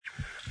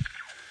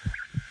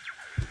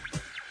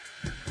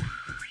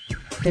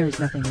There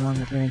is nothing wrong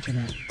with your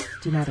internet.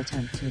 Do not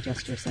attempt to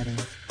adjust your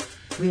settings.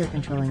 We are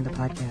controlling the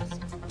podcast.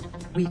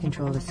 We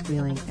control the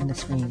squealing and the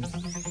screams.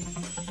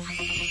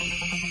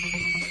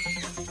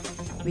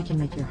 We can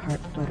make your heart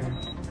flutter,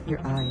 your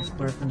eyes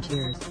blur from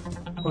tears,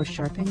 or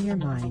sharpen your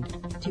mind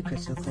to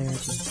crystal clarity.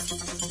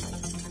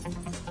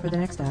 For the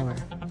next hour,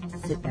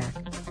 sit back.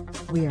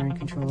 We are in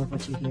control of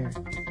what you hear.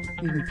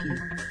 We repeat,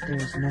 there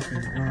is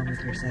nothing wrong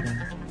with your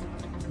settings.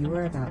 You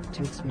are about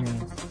to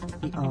experience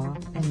the awe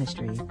and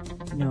mystery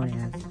known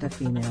as the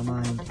female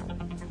mind.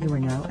 You are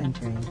now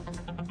entering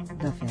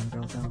the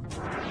Fangirl Zone.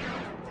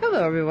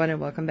 Hello everyone and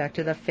welcome back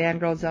to the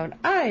Fangirl Zone.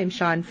 I am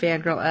Sean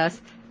Fangirl S,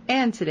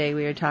 and today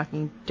we are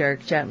talking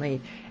Dirk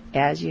Gently.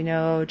 As you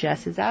know,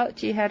 Jess is out.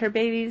 She had her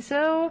baby,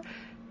 so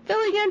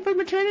filling in for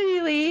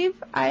maternity leave,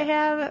 I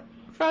have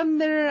from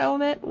the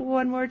element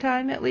one more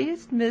time at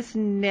least, Miss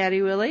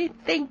Natty Willy.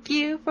 Thank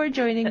you for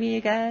joining me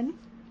again.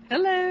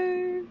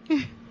 Hello.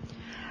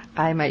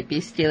 I might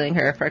be stealing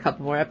her for a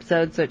couple more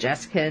episodes so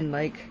Jess can,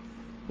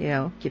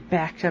 get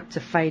back up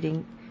to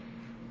fighting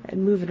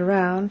and moving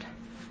around.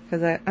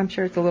 Because I'm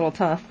sure it's a little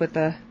tough with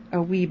a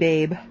wee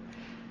babe.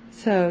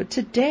 So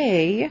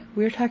today,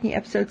 we're talking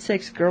episode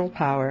 6, Girl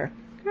Power.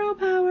 Girl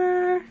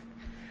Power!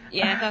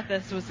 Yeah, I thought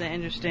this was an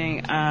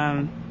interesting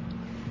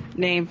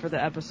name for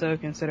the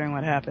episode considering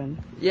what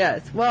happened.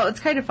 Yes, well,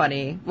 it's kind of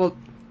funny. Well,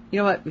 you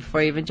know what?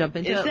 Before I even jump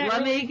into it,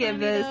 let me give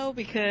this... Though,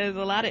 because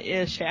a lot of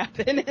ish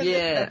happened in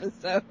this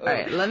episode. All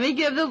right, let me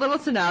give the little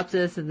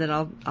synopsis, and then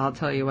I'll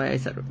tell you why I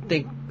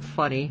think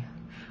funny.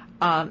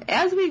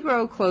 As we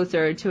grow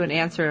closer to an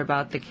answer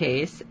about the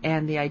case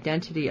and the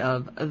identity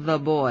of the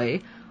boy,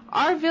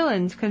 our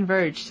villains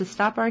converge to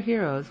stop our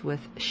heroes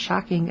with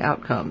shocking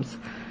outcomes.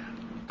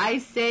 I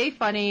say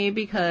funny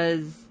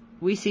because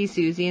we see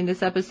Susie in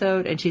this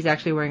episode, and she's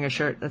actually wearing a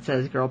shirt that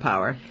says Girl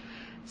Power.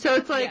 So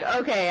it's like,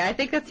 okay, I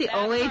think that's the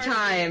only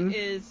time.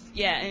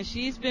 And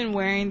she's been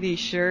wearing these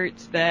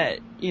shirts that,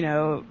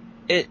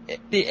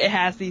 it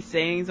has these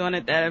sayings on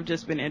it that have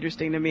just been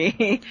interesting to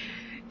me.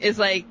 It's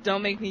like,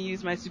 don't make me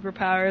use my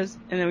superpowers,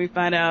 and then we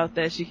find out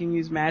that she can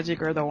use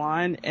magic or the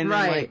wand, and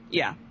then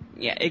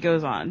it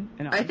goes on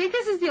and on. I think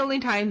this is the only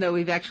time, though,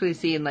 we've actually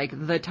seen,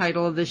 the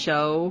title of the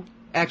show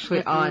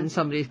actually on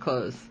somebody's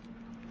clothes.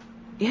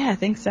 Yeah, I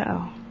think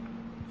so.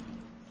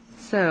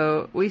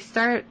 So, we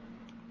start...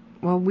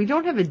 Well, we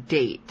don't have a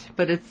date,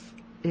 but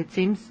it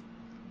seems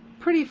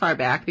pretty far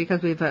back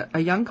because we have a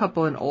young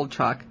couple in old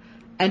truck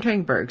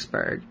entering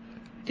Bergsburg.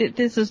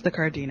 This is the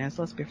Cardenas,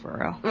 let's be for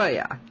real. Well,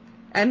 yeah.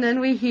 And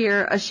then we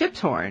hear a ship's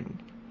horn.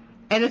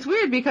 And it's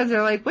weird because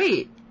they're like,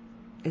 wait,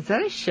 is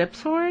that a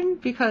ship's horn?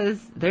 Because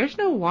there's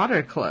no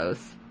water close.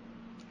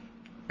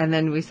 And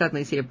then we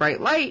suddenly see a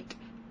bright light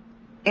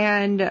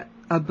and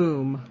a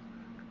boom.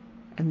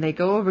 And they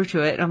go over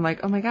to it, and I'm like,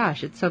 oh my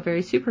gosh, it's so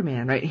very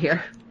Superman right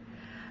here.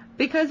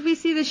 Because we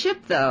see the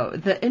ship, though,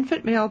 the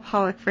infant male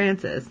Pollock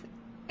Francis,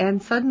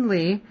 and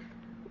suddenly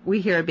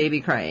we hear a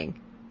baby crying.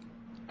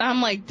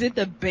 I'm like, did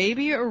the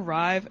baby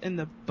arrive in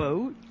the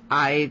boat?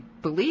 I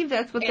believe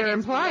that's what they're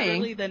implying. It's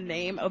literally the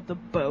name of the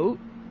boat.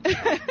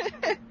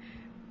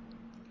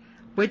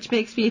 Which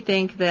makes me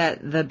think that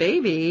the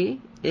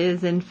baby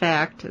is, in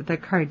fact, the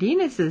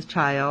Cardenas'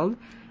 child,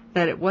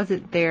 that it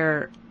wasn't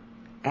their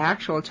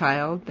actual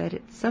child, that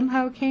it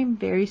somehow came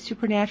very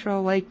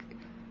supernatural,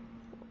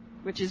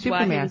 which is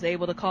Superman. Why he was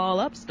able to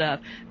call up stuff.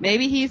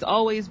 Maybe he's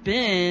always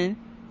been...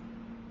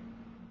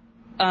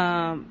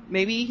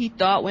 maybe he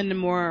thought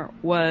Windemore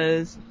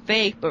was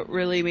fake, but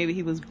really maybe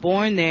he was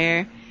born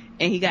there,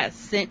 and he got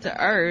sent to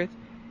Earth,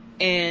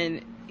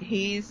 and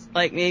he's,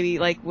 maybe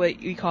what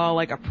we call,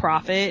 a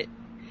prophet,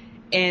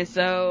 and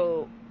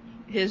so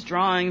his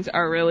drawings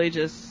are really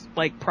just,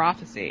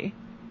 prophecy.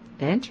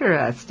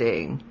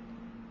 Interesting.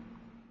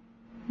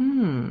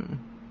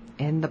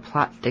 And the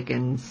plot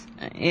thickens.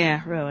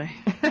 Yeah, really.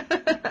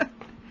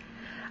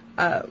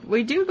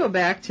 We do go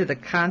back to the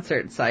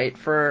concert site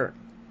for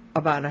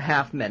about a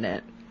half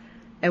minute,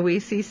 and we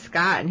see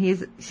Scott, and he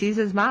sees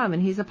his mom,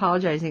 and he's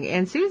apologizing,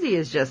 and Susie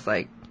is just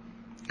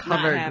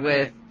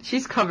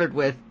she's covered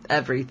with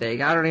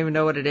everything. I don't even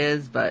know what it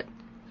is, but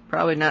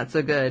probably not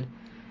so good.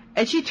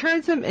 And she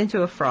turns him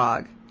into a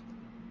frog.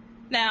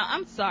 Now,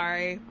 I'm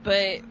sorry,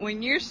 but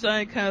when your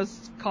son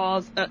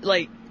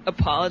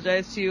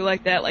apologize to you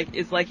like that,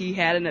 it's like he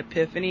had an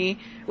epiphany,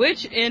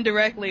 which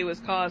indirectly was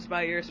caused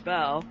by your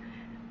spell.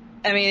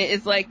 I mean,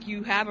 it's like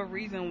you have a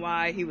reason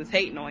why he was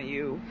hating on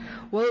you.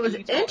 Well, it was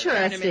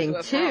interesting,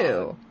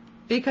 too,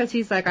 because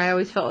he's like, I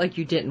always felt like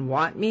you didn't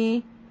want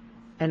me,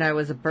 and I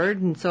was a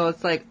burden, so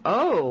it's like,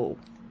 oh.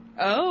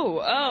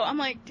 I'm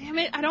like, damn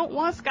it, I don't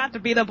want Scott to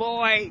be the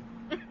boy.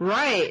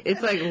 Right.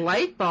 It's like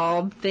light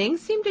bulb.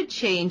 Things seem to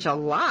change a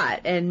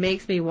lot, and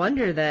makes me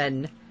wonder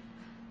then,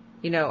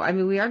 we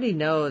already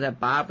know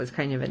that Bob was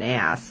kind of an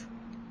ass.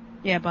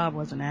 Yeah, Bob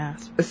was an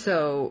ass.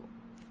 So...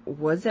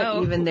 was that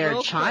even their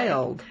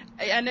child?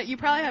 Quick. I know you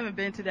probably haven't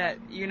been to that.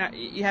 You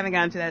haven't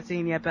gotten to that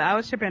scene yet. But I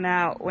was tripping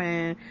out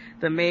when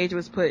the mage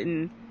was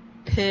putting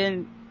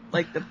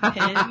like the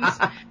pins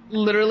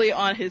literally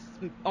on his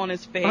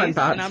face,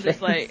 and I'm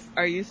just like,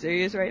 are you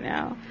serious right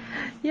now?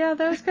 Yeah,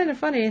 that was kind of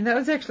funny. That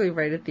was actually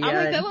right at the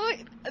end.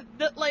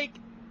 Like,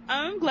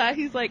 I'm glad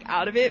he's like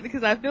out of it,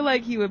 because I feel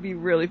like he would be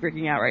really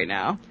freaking out right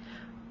now.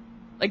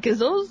 Like, cause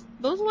those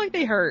look like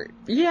they hurt.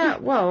 Yeah,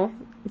 well,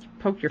 you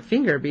poked your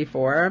finger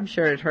before. I'm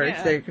sure it hurts.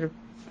 Yeah. They could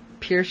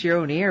pierce your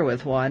own ear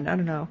with one. I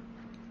don't know.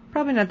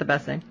 Probably not the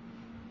best thing.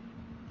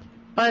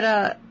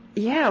 But,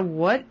 yeah,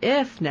 what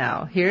if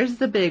now? Here's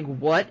the big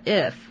what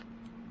if.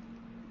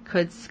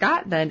 Could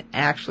Scott then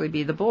actually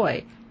be the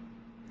boy?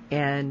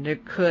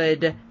 And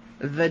could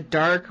the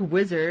dark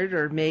wizard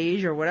or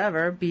mage or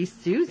whatever be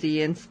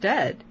Susie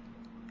instead?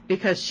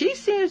 Because she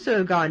seems to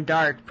have gone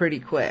dark pretty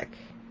quick.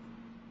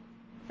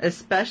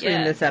 Especially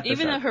in this episode.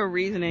 Even though her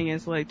reasoning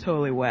is like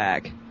totally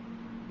whack.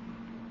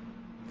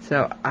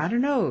 So, I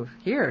don't know.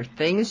 Here,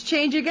 things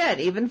change again.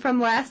 Even from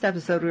last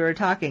episode we were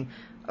talking.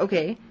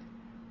 Okay,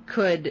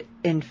 could,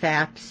 in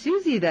fact,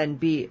 Susie then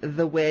be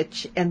the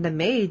witch and the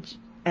mage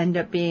end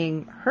up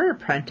being her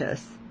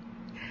apprentice?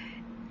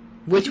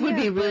 Which would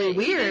be really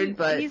weird,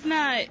 but... He's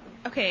not...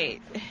 Okay.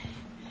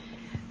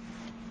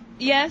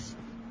 Yes,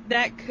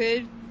 that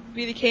could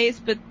be the case,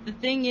 but the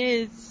thing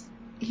is,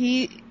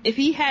 if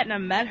he hadn't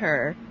have met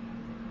her,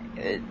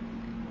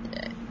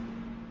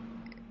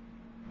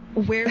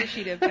 where would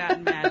she have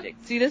gotten magic?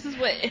 See, this is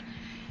what...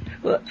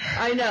 Well,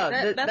 I know.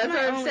 That's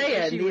what I'm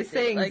saying. These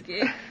things... Like,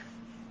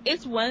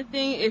 it's one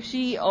thing if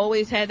she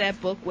always had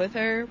that book with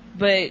her,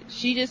 but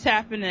she just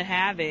happened to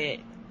have it.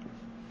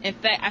 In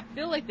fact, I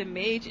feel like the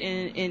mage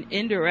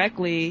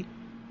indirectly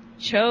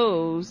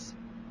chose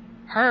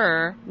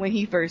her when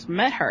he first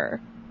met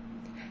her.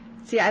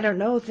 See, I don't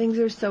know. Things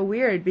are so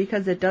weird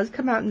because it does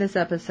come out in this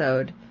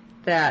episode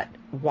that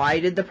why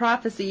did the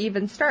prophecy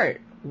even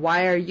start?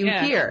 Why are you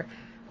here?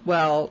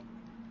 Well,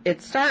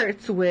 it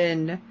starts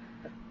when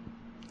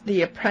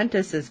the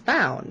apprentice is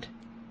found.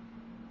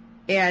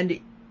 And,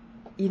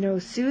 you know,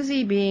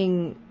 Susie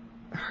being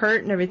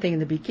hurt and everything in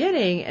the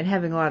beginning and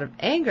having a lot of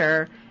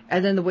anger,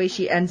 and then the way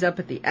she ends up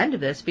at the end of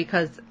this,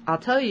 because I'll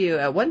tell you,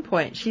 at one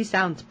point she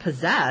sounds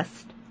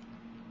possessed.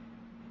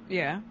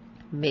 Yeah.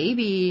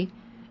 Maybe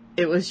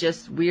it was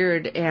just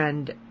weird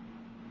and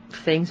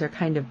things are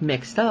kind of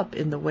mixed up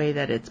in the way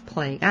that it's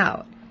playing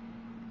out.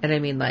 And I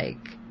mean, like,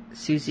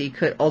 Susie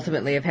could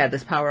ultimately have had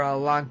this power all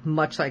along,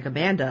 much like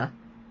Amanda,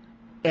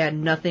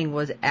 and nothing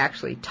was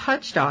actually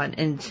touched on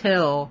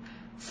until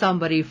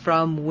somebody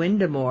from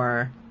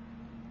Windemore,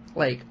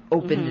 like,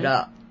 opened it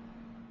up.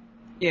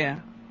 Yeah.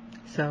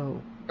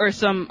 So... Or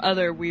some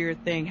other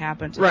weird thing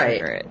happened to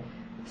trigger it.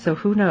 So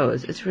who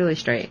knows? It's really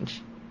strange.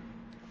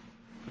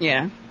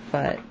 Yeah.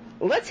 But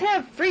let's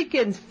have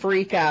Freakins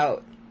freak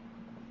out.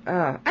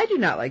 I do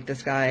not like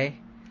this guy.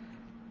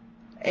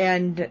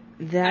 And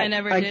that, I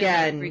never did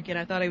like Freakin'.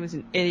 I thought he was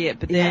an idiot,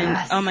 but then,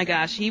 oh my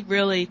gosh, he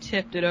really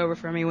tipped it over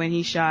for me when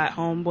he shot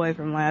Homeboy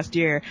from last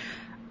year.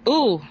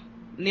 Ooh,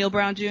 Neil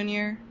Brown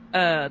Jr.,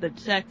 the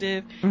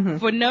detective,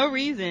 for no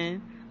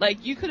reason.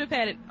 Like, you could have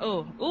had it,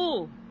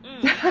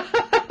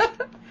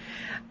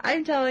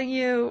 I'm telling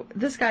you,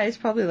 this guy is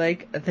probably,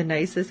 like, the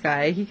nicest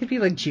guy. He could be,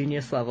 like,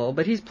 genius level,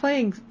 but he's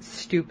playing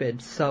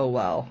stupid so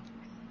well.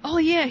 Oh,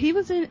 yeah, he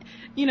was in...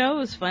 You know, it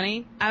was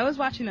funny. I was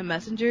watching The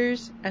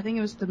Messengers. I think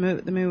it was the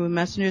movie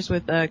Messengers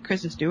with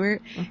Kristen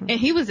Stewart. And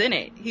he was in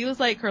it. He was,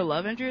 like, her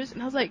love interest.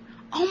 And I was like,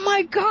 oh,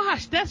 my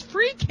gosh, that's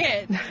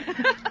Freakin'!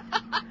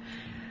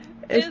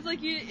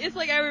 It's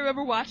like I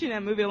remember watching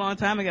that movie a long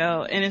time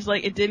ago. And it's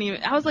like, it didn't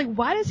even... I was like,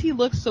 why does he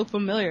look so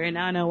familiar? And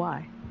now I know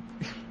why.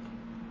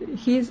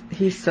 He's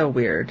so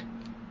weird.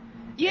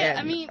 Yeah, and,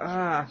 I mean,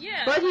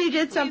 but he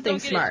did something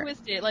smart. Don't get it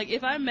twisted. Like,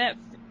 if I met,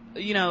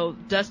 you know,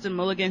 Dustin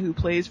Mulligan, who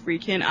plays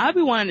Freakin', I'd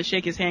be wanting to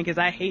shake his hand because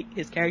I hate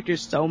his character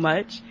so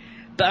much.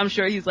 But I'm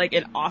sure he's, like,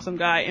 an awesome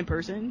guy in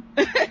person.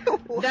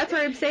 That's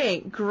what I'm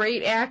saying.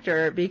 Great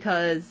actor,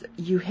 because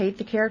you hate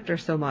the character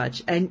so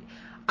much. And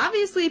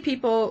obviously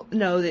people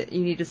know that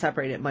you need to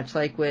separate it, much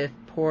like with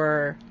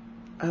poor,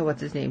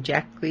 what's his name,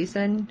 Jack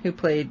Gleason, who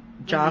played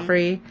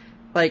Joffrey.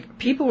 Like,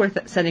 people were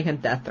sending him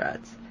death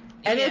threats.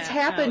 And it's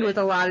happened with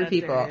a lot of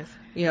people. Serious.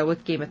 You know,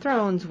 with Game of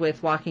Thrones,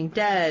 with Walking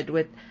Dead,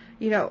 with,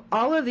 you know,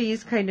 all of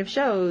these kind of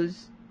shows,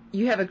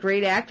 you have a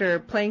great actor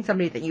playing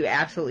somebody that you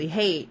absolutely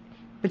hate,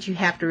 but you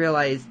have to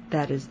realize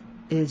that is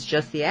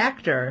just the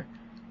actor,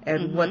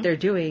 and what they're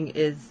doing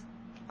is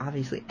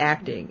obviously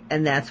acting.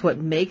 And that's what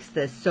makes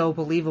this so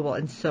believable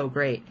and so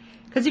great.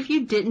 Because if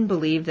you didn't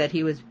believe that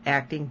he was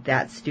acting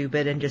that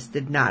stupid and just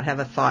did not have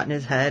a thought in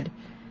his head,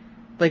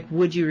 like,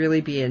 would you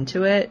really be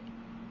into it?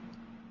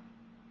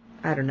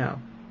 I don't know.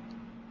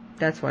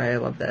 That's why I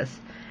love this.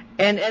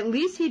 And at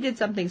least he did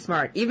something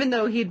smart. Even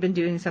though he'd been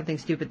doing something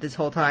stupid this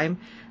whole time,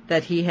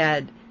 that he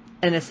had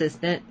an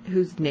assistant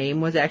whose name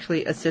was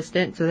actually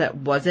Assistant, so that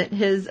wasn't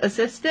his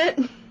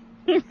assistant.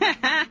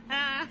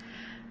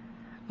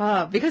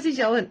 Because he's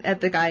yelling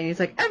at the guy, and he's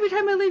like, every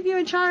time I leave you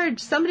in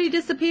charge, somebody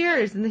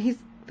disappears. And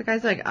the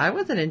guy's like, I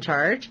wasn't in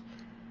charge.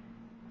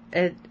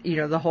 And, you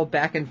know, the whole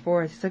back and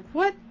forth. He's like,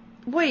 what?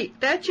 Wait,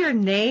 that's your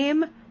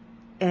name?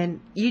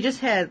 and you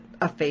just had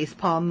a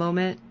facepalm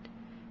moment.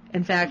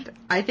 In fact,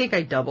 I think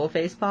I double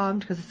facepalmed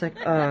because it's like,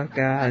 oh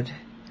God.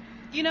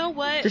 You know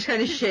what? Just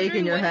kind of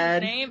shaking your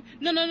head.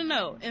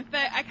 No. In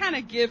fact, I kind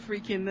of give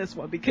Freakin' this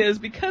one because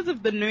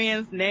of the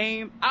man's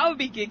name, I would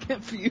be getting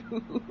confused.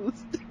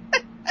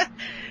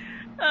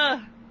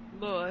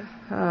 Lord.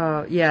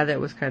 Oh, yeah,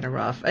 that was kind of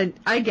rough. And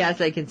I guess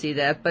I can see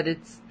that, but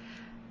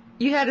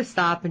you had to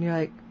stop and you're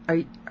like,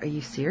 are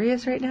you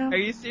serious right now? Are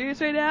you serious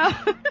right now?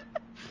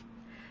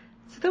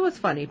 So that was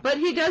funny. But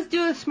he does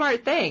do a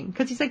smart thing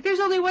because he's like, there's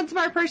only one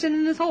smart person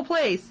in this whole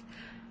place.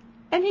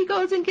 And he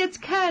goes and gets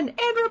Ken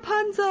and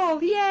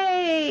Rapunzel.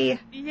 Yay!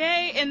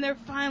 Yay! And they're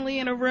finally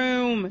in a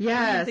room.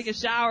 Yes. He can take a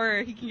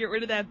shower. He can get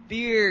rid of that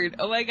beard.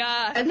 Oh my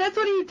God. And that's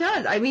what he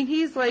does. I mean,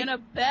 he's like in a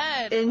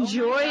bed.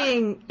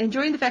 enjoying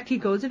the fact he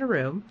goes in a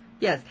room.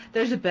 Yes,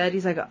 there's a bed.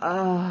 He's like,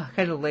 oh,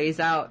 kind of lays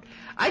out.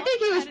 I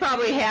think he was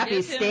probably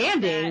happy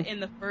standing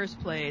in the first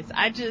place.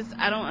 I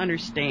don't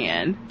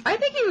understand. I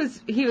think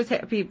he was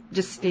happy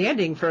just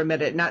standing for a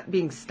minute, not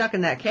being stuck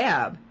in that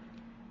cab.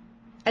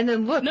 And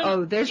then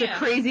look, there's a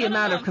crazy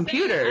amount of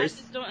computers. I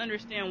just don't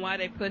understand why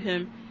they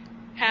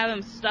have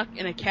him stuck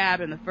in a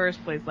cab in the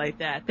first place like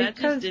that. That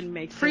just didn't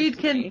make sense.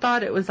 Friedkin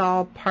thought it was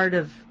all part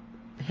of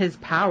his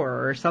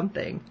power or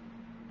something.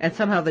 And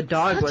somehow the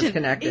dog was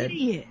connected.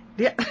 Idiot.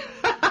 Yeah.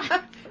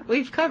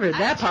 We've covered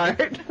that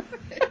part.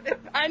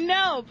 I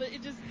know, but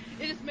it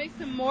just makes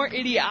him more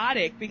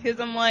idiotic because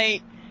I'm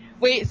like,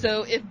 wait,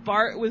 so if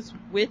Bart was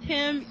with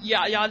him,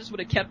 y'all just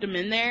would have kept him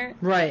in there?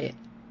 Right.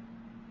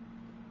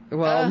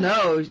 Well,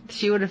 no,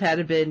 she would have had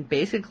to been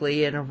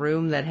basically in a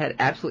room that had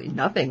absolutely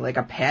nothing, like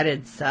a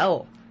padded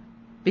cell.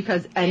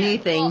 Because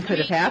anything could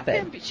have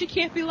happened. She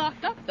can't be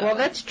locked up, though. Well,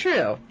 that's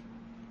true.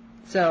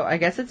 So I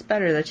guess it's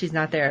better that she's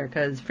not there,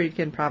 because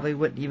Friedkin probably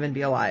wouldn't even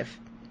be alive.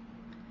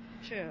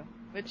 True.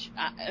 Which,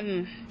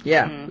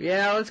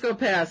 Yeah, let's go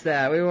past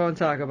that. We won't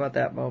talk about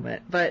that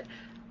moment. But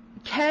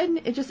Ken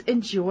is just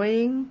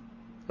enjoying,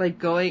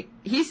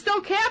 he's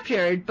still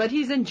captured, but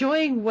he's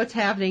enjoying what's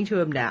happening to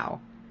him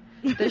now.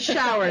 The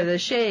shower, the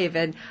shave,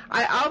 and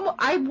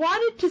I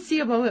wanted to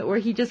see a moment where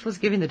he just was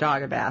giving the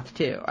dog a bath,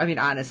 too. I mean,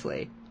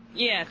 honestly.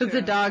 Yeah, because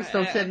the dog's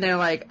still sitting there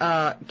like,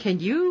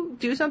 can you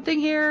do something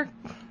here?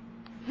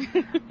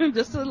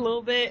 Just a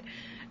little bit.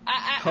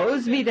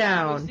 Hose me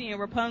down. I'm seeing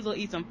Rapunzel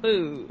eat some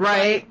food.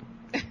 Right.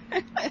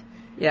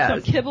 Yeah.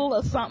 Some kibble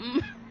or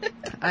something.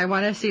 I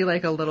want to see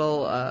like a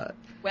little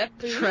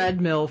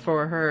treadmill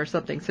for her or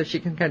something so she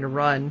can kind of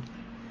run.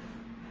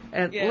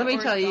 And let me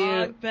tell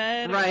you,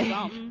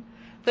 right,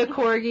 the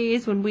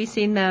corgis, when we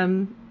seen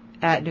them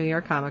at New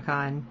York Comic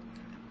Con,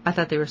 I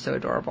thought they were so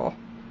adorable.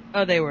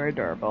 Oh, they were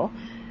adorable.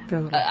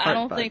 I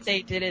don't think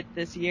they did it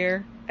this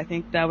year. I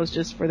think that was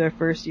just for their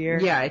first year.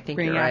 Yeah, I think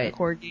you're right.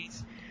 Bringing out the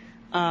corgis.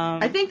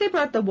 I think they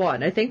brought the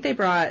one. I think they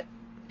brought,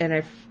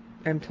 and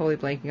I'm totally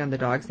blanking on the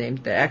dog's name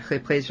that actually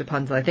plays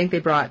Rapunzel. I think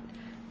they brought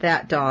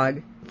that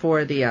dog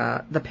for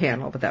the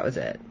panel, but that was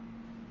it.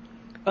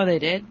 Oh, they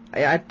did?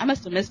 I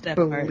must have missed that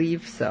part. I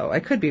believe so. I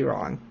could be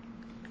wrong.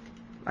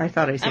 I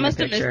thought I seen I must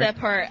a have picture. missed that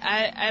part.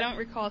 I don't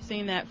recall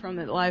seeing that from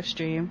the live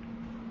stream.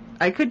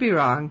 I could be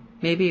wrong.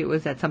 Maybe it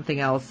was at something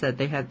else that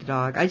they had the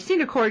dog. I've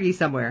seen a corgi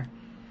somewhere.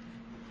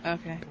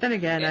 Okay. But then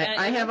again,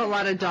 I have a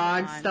lot of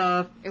dog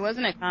stuff. It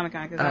wasn't at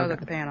Comic-Con because I was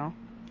at the panel.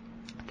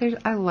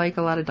 I like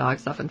a lot of dog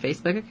stuff on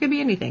Facebook. It could be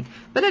anything.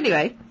 But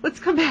anyway, let's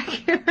come back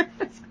here.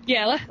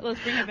 Yeah, let's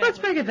bring it back. Let's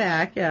bring it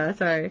back. Yeah,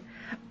 sorry.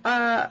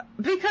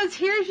 Because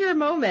here's your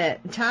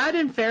moment. Todd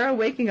and Farrah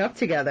waking up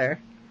together.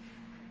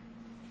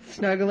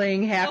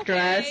 Snuggling,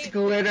 half-dressed,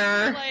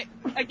 glitter.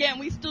 Again,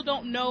 we still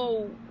don't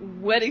know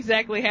what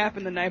exactly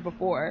happened the night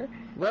before.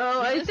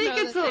 Well, I think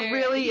it's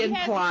really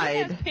implied.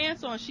 He has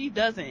pants on, she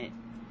doesn't.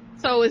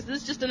 So is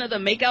this just another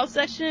makeout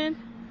session?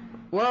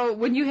 Well,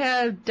 when you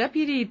have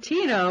Deputy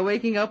Tina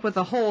waking up with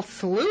a whole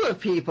slew of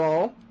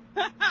people,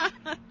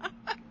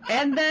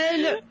 and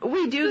then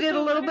we do get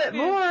a little bit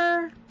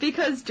more,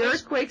 because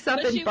Dirk wakes up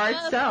in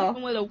Bart's cell.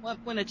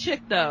 With a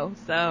chick, though,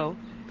 so.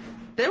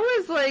 There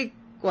was,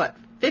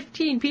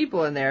 15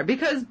 people in there,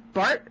 because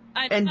Bart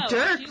and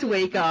Dirk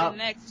wake up.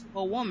 Next to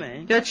a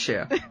woman. That's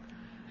true.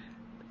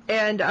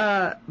 And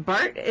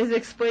Bart is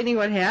explaining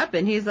what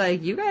happened. He's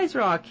like, you guys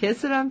were all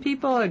kissing on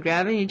people and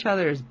grabbing each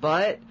other's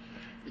butt.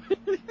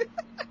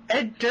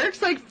 And Dirk's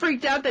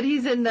freaked out that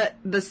he's in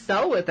the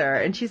cell with her.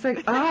 And she's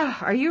like,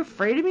 are you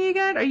afraid of me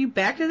again? Are you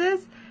back to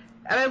this?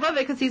 And I love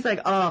it because he's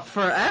like,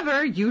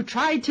 forever. You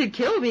tried to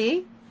kill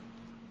me.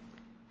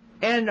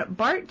 And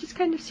Bart just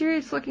kind of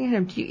serious looking at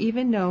him. Do you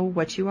even know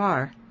what you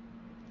are?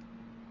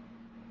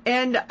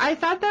 And I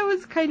thought that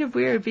was kind of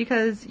weird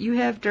because you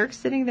have Dirk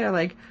sitting there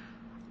like,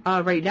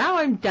 right now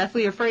I'm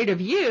deathly afraid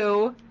of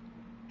you.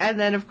 And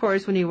then, of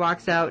course, when he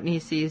walks out and he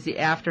sees the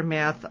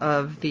aftermath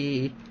of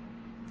the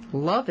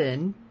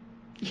lovin',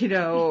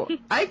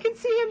 I can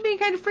see him being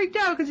kind of freaked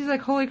out because he's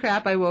like, holy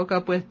crap, I woke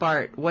up with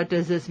Bart. What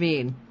does this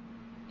mean?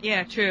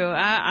 Yeah, true.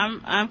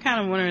 I'm kind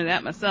of wondering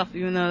that myself,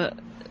 even though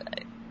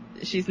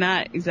she's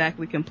not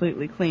exactly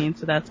completely clean,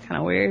 so that's kind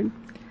of weird.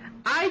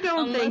 I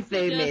don't think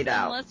they made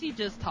out. Unless he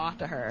just talked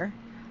to her.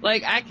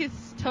 Like, I could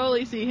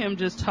totally see him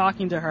just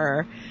talking to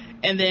her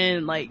and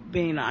then, like,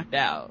 being knocked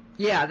out.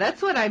 Yeah,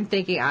 that's what I'm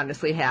thinking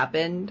honestly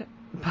happened.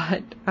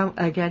 But,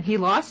 again, he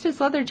lost his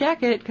leather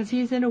jacket because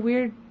he's in a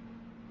weird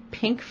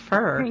pink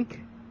fur. Pink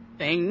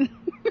thing.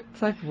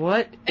 It's like,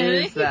 what and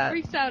is that? And then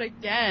he freaks out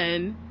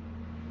again,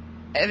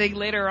 I think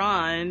later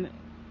on,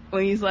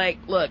 when he's like,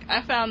 look,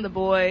 I found the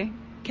boy,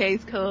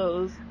 case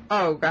closed.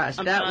 Oh, gosh,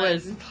 that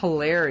was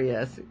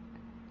hilarious.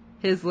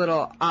 His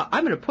little,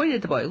 I'm going to point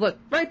at the boy, look,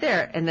 right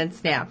there, and then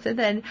snaps, and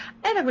I'm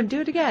going to do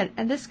it again,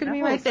 and this is going to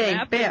be my thing.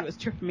 Bam. Was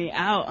tripping me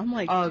out. I'm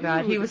like, oh,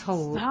 God, he was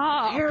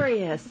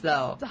hilarious,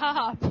 though.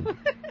 Stop.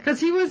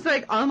 Because he was,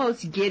 like,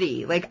 almost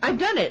giddy. Like, I've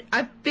done it.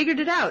 I've figured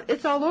it out.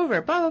 It's all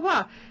over. Blah, blah,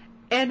 blah.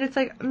 And it's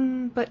like,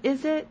 but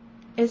is it?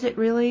 Is it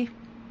really?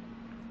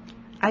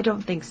 I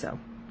don't think so.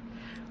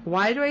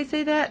 Why do I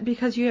say that?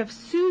 Because you have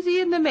Susie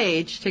and the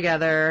mage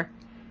together,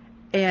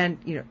 and,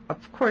 you know,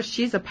 of course,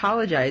 she's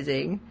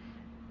apologizing,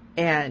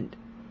 and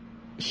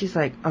she's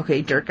like,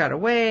 okay, Dirk got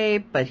away,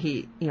 but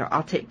he, you know,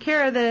 I'll take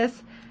care of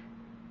this.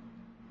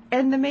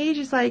 And the mage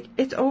is like,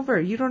 it's over.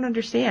 You don't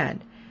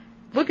understand.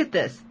 Look at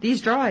this.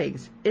 These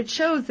drawings. It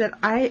shows that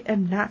I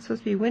am not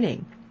supposed to be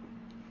winning.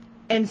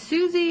 And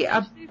Susie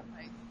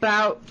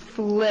about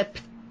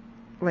flipped,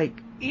 like...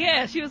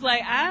 Yeah, she was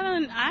like,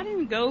 I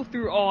didn't go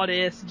through all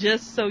this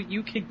just so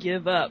you could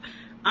give up.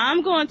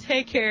 I'm going to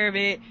take care of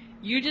it.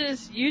 You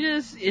just,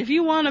 if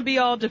you want to be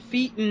all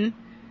defeatist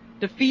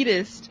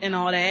and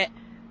all that,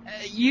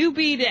 you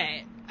be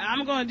that.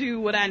 I'm going to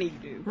do what I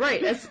need to do.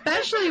 Right,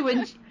 especially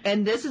when,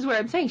 and this is where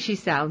I'm saying she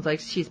sounds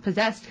like she's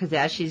possessed, because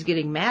as she's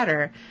getting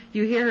madder,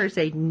 you hear her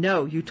say,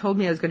 no, you told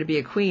me I was going to be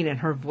a queen, and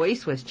her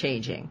voice was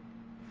changing.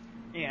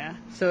 Yeah.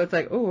 So it's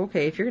like, oh,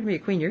 okay, if you're going to be a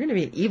queen, you're going to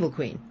be an evil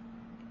queen.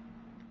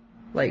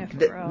 Like,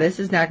 yeah, this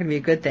is not going to be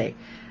a good thing.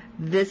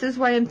 This is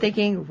why I'm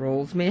thinking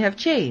roles may have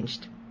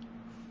changed.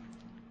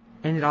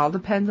 And it all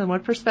depends on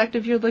what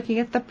perspective you're looking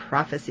at the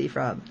prophecy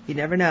from. You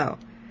never know.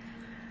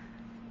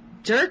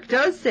 Dirk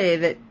does say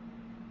that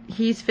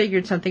he's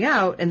figured something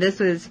out, and this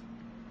was,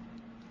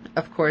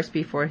 of course,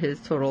 before his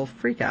total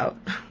freak out,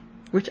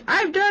 which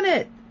I've done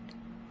it.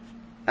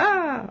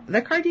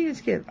 The Cardenas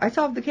kid. I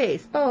solved the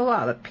case. Blah, blah,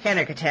 blah. The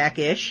panic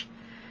attack-ish.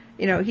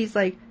 You know, he's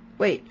like,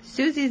 wait,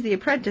 Susie's the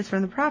apprentice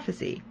from the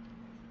prophecy.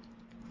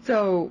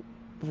 So,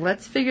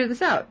 let's figure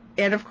this out.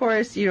 And, of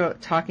course, you know,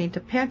 talking to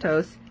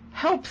Pantos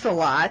helps a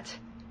lot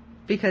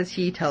because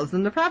he tells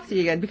them the prophecy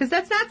again, because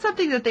that's not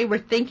something that they were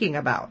thinking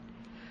about.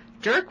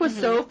 Dirk was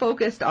so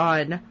focused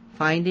on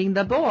finding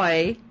the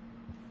boy.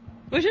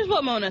 Which is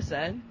what Mona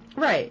said.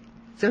 Right.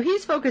 So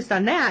he's focused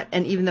on that,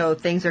 and even though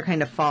things are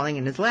kind of falling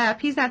in his lap,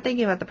 he's not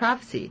thinking about the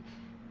prophecy.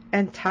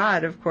 And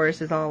Todd, of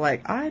course, is all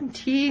like, I'm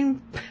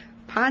Team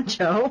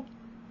Poncho.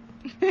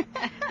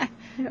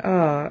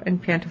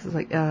 And Pantos is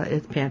like,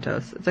 it's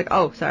Pantos. It's like,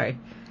 oh, sorry.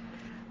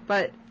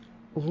 But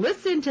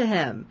listen to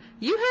him.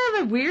 You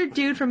have a weird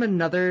dude from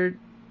another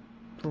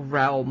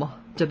realm,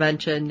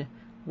 dimension,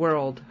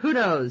 world. Who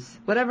knows?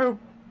 Whatever,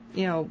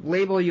 you know,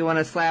 label you want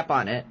to slap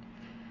on it.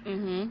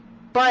 Mm-hmm.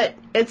 But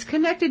it's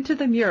connected to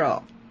the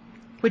mural,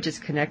 which is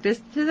connected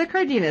to the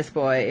Cardenas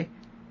boy,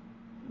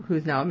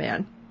 who's now a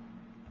man.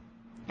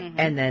 Mm-hmm.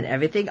 And then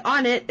everything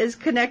on it is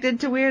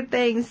connected to weird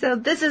things. So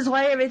this is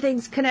why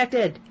everything's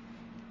connected.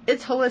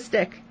 It's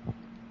holistic.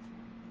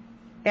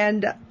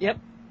 And yep.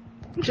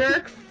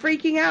 Dirk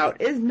freaking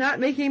out is not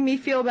making me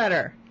feel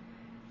better.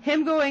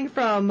 Him going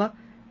from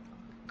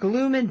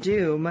gloom and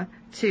doom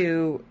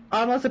to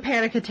almost a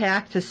panic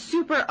attack to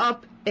super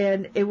up,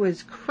 and it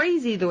was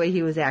crazy the way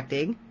he was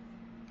acting.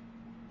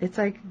 It's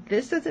like,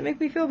 this doesn't make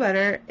me feel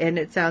better, and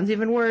it sounds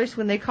even worse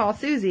when they call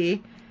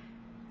Susie,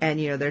 and,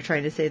 you know, they're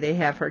trying to say they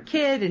have her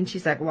kid, and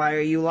she's like, why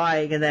are you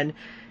lying? And then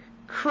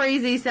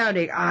crazy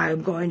sounding,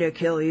 I'm going to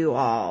kill you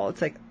all.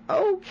 It's like,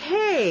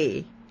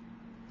 okay.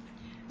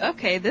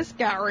 Okay, this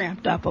got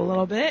ramped up a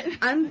little bit.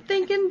 I'm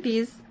thinking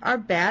these are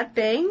bad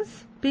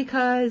things,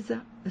 because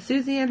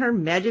Susie and her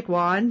magic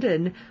wand,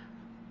 and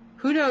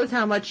who knows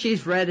how much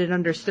she's read and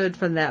understood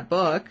from that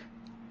book.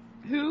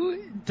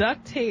 Who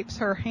duct tapes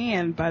her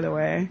hand, by the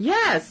way?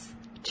 Yes,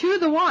 to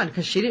the wand,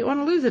 because she didn't want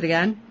to lose it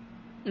again.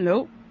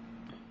 Nope.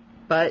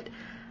 But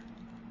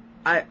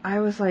I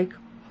was like,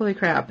 holy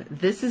crap,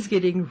 this is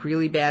getting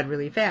really bad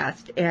really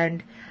fast.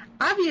 And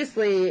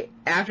obviously,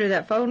 after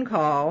that phone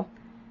call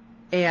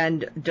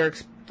and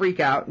Dirk's freak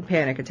out and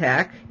panic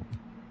attack,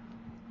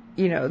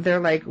 you know,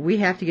 they're like, we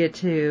have to get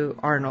to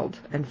Arnold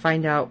and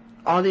find out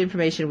all the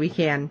information we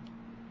can.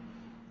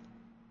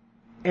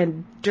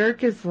 And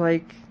Dirk is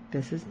like,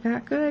 this is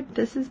not good.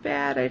 This is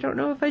bad. I don't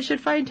know if I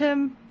should find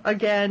him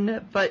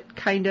again, but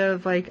kind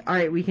of like, all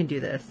right, we can do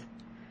this.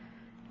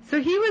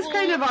 So he was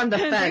kind of on the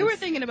fence. They were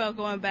thinking about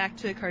going back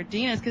to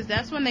Cardenas because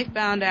that's when they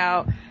found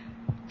out,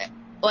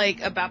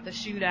 like, about the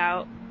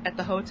shootout at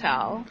the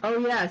hotel. Oh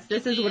yes,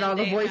 this is when all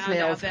the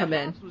voicemails come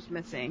in. Was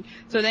missing.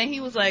 So then he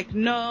was like,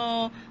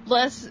 no,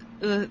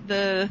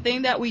 the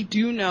thing that we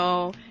do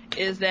know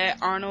is that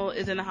Arnold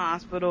is in the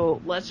hospital.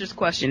 Let's just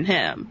question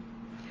him.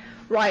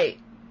 Right.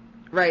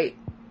 Right.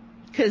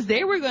 Because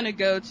they were going to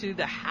go to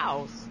the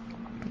house.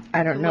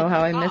 I don't know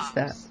how I missed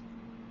that. Cops.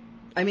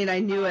 I mean, I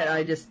knew it.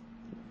 I just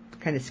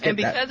kind of skipped And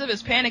because of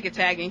his panic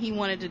attack, and he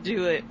wanted to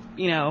do it,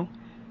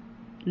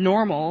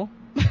 normal,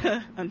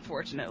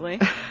 unfortunately.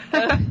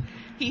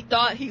 He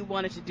thought he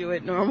wanted to do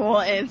it normal,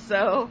 and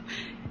so...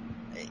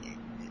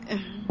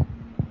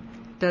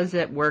 Does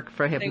it work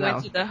for him, they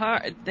though?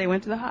 They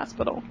went to the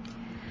hospital.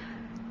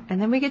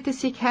 And then we get to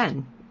see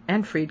Ken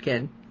and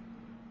Friedkin.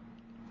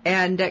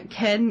 And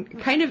Ken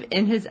kind of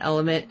in his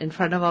element in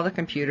front of all the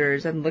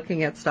computers and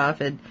looking at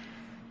stuff. And,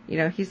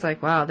 he's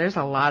like, wow, there's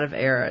a lot of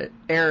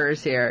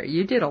errors here.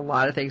 You did a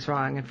lot of things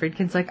wrong. And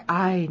Friedkin's like,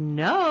 I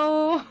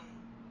know.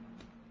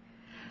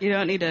 You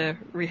don't need to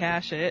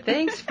rehash it.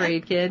 Thanks,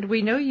 Friedkin.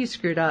 We know you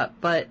screwed up.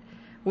 But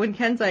when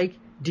Ken's like,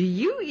 do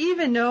you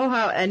even know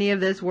how any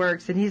of this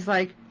works? And he's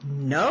like,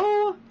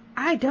 no,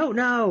 I don't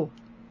know.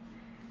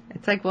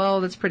 It's like, well,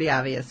 that's pretty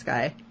obvious,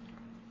 guy.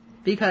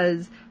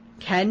 Because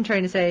Ken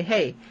trying to say,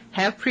 hey,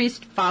 have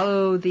Priest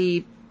follow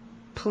the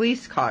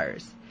police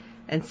cars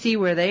and see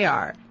where they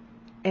are.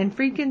 And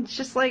Friedkin's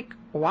just like,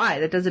 why?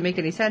 That doesn't make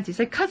any sense. He's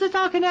like, 'cause it's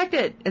all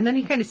connected. And then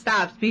he kind of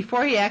stops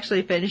before he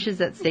actually finishes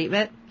that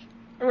statement.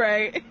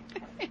 Right.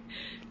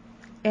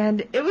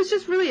 And it was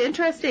just really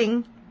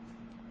interesting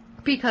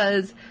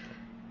because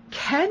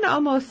Ken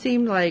almost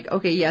seemed like,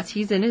 okay, yes,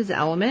 he's in his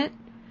element,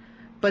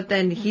 but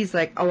then he's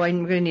like, oh,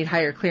 I'm going to need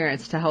higher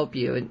clearance to help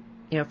you. And,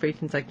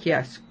 Friedkin's like,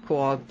 yes,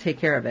 cool, I'll take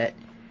care of it.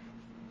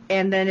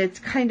 And then it's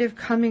kind of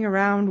coming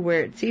around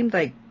where it seemed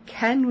like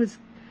Ken was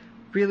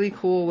really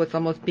cool with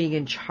almost being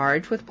in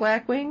charge with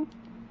Blackwing.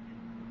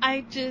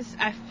 I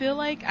feel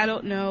like, I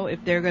don't know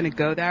if they're going to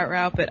go that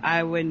route, but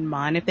I wouldn't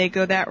mind if they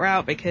go that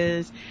route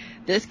because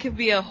this could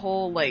be a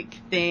whole,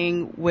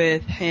 thing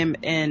with him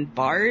and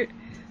Bart.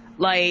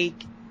 I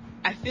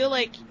feel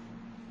like,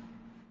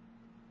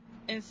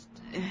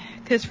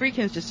 because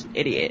Friedkin's just an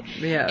idiot.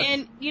 Yeah.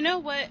 And you know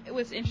what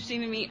was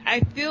interesting to me? I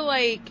feel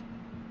like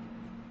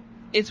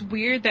it's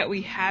weird that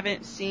we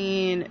haven't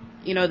seen,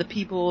 the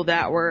people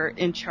that were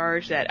in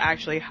charge that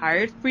actually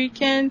hired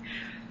Friedkin,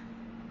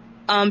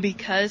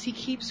 because he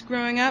keeps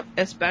screwing up,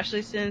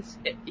 especially since,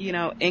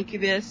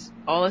 Incubus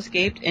all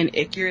escaped and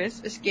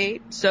Icarus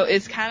escaped. So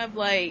it's kind of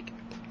like...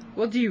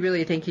 Well, do you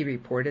really think he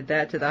reported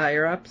that to the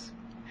higher-ups?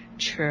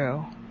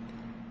 True.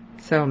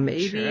 So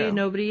maybe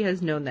nobody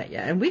has known that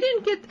yet. And we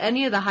didn't get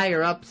any of the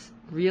higher-ups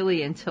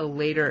really until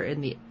later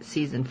in the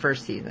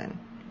first season.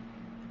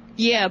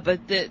 Yeah,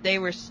 but they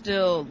were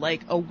still,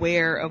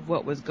 aware of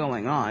what was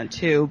going on,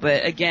 too.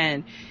 But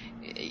again,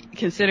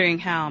 considering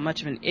how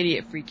much of an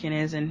idiot Friedkin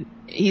is, and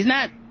he's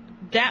not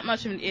that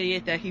much of an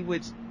idiot that he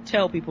would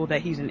tell people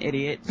that he's an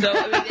idiot. So,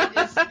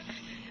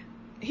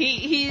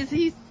 he's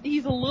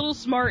a little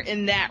smart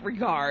in that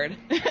regard.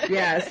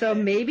 Yeah, so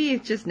maybe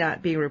it's just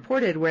not being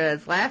reported,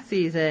 whereas last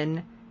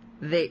season,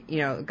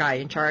 guy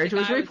in charge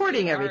was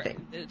reporting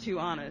everything. Too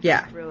honest.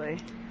 Yeah. Really.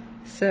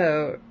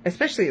 So,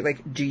 especially,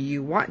 do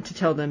you want to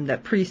tell them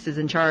that Priest is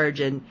in charge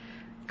and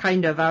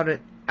kind of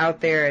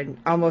out there and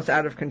almost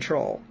out of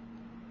control?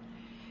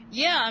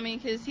 Yeah, I mean,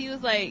 because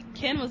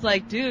Ken was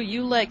like, dude,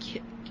 you let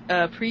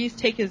Priest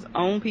take his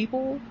own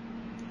people?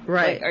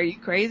 Right. Are you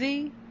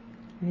crazy?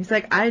 And he's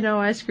like, I know,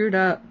 I screwed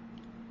up.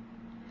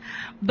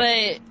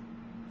 But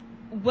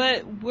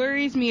what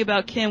worries me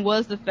about Ken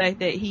was the fact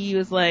that he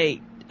was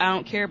like, I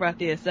don't care about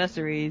the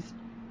accessories.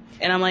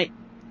 And I'm like,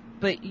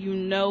 but you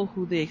know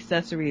who the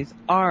accessories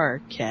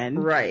are, Ken.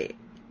 Right.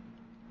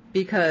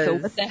 Because... So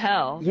what the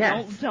hell?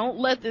 Yes. Don't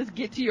let this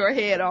get to your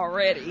head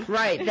already.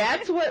 Right.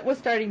 That's what was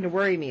starting to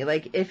worry me.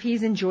 If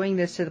he's enjoying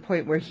this to the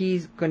point where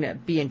he's going to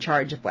be in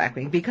charge of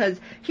Blackwing. Because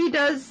he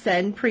does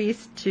send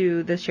Priest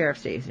to the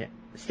sheriff's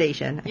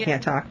station. I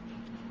can't talk.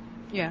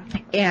 Yeah.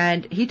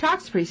 And he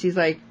talks to Priest. He's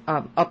like,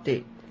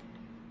 update.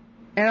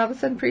 And all of a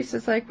sudden Priest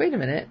is like, wait a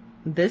minute.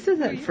 This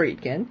isn't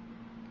Friedkin.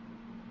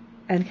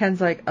 And Ken's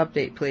like,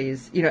 update,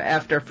 please.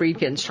 After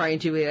Friedkin's trying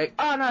to be like,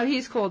 oh, no,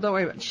 he's cool. Don't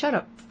worry about it. Shut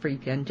up,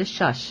 Friedkin. Just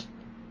shush.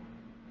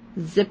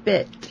 Zip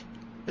it.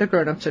 The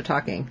grown-ups are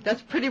talking.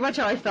 That's pretty much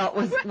how I felt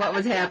was what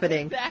was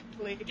happening.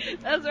 Exactly.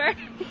 That's right.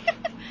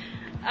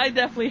 I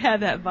definitely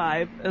had that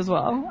vibe as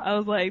well. I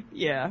was like,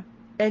 yeah.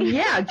 And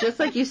yeah, just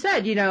like you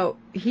said,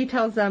 he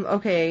tells them,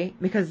 okay,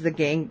 because the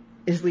gang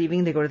is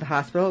leaving, they go to the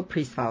hospital,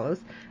 Priest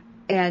follows.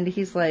 And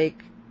he's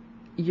like,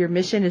 your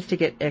mission is to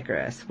get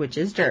Icarus, which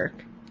is Dirk.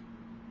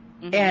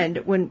 Mm-hmm. And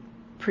when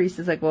Priest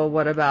is like, well,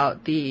 what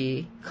about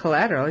the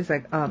collateral? He's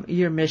like,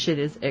 your mission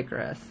is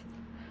Icarus.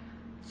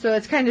 So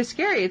it's kind of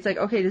scary. It's like,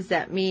 okay, does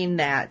that mean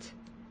that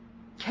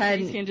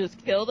Ken can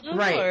just kill them?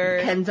 Right. Or...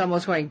 Ken's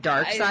almost going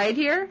dark side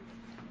here?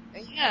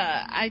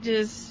 Yeah,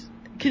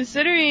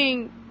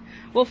 considering,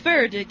 well,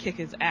 Farrah did kick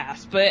his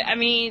ass, but I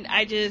mean,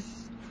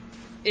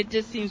 it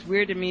just seems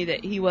weird to me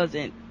that he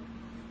wasn't,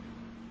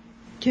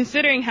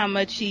 considering how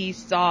much he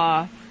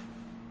saw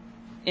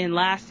in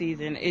last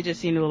season, it just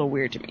seemed a little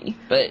weird to me,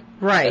 but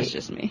that's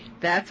just me.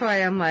 That's why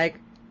I'm like...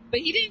 But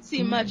he didn't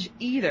see much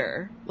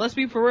either. Let's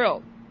be for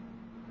real.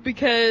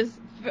 Because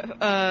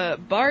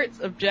Bart's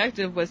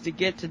objective was to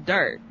get to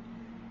Dirk.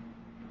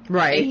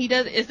 Right. And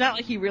it's not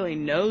like he really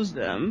knows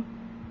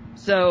them.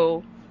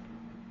 So,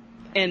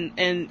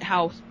 and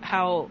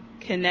how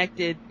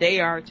connected they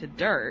are to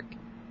Dirk.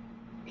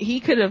 He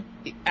could have,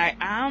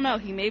 I don't know,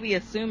 he may be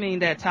assuming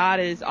that Todd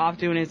is off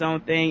doing his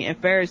own thing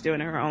and Farrah's doing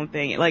her own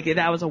thing. Like,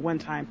 that was a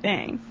one-time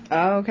thing.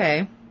 Oh,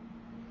 okay.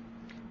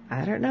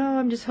 I don't know.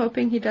 I'm just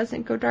hoping he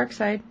doesn't go dark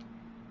side.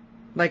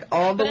 Like,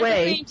 all the way. But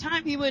at the same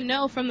time, he would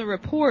know from the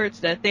reports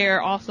that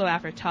they're also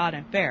after Todd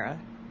and Farrah.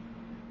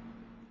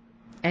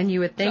 And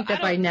you would think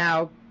that by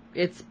now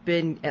it's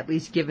been at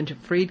least given to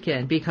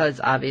Friedkin, because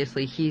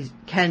obviously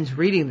Ken's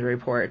reading the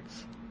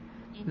reports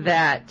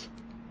that,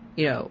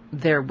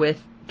 they're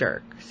with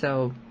Dirk.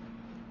 So.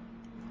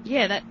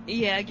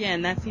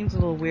 Again, that seems a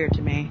little weird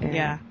to me.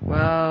 Yeah.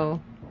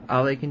 Well,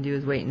 all they can do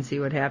is wait and see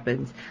what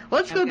happens.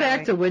 Let's go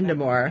back to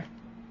Windemore.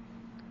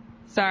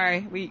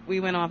 Sorry, we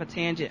went off a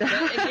tangent.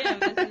 But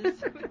again,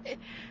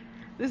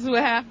 this is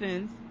what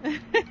happens.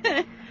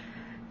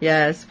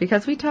 Yes,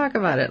 because we talk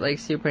about it like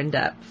super in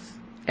depth,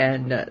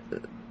 and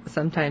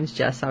sometimes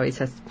Jess always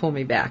has to pull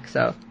me back.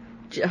 So,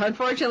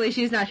 unfortunately,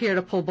 she's not here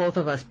to pull both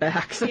of us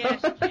back. So. Yeah,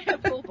 she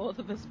can't pull both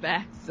of us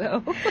back.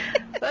 So,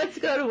 let's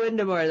go to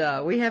Windemore,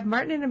 though. We have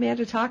Martin and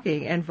Amanda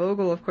talking, and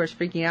Vogel, of course,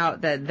 freaking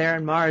out that they're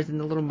on Mars and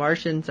the little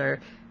Martians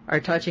are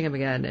touching him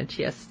again, and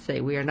she has to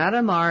say, "We are not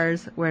on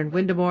Mars. We're in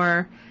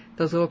Windemore.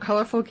 Those little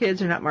colorful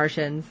kids are not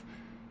Martians."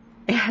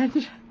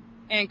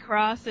 And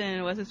Cross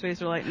and what's his face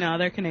were like, "No,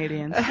 they're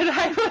Canadians." And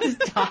I was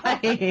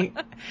dying.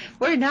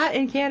 We're not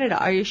in Canada.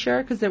 Are you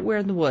sure? Because we're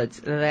in the woods.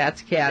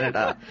 That's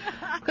Canada.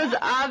 Because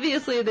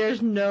obviously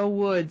there's no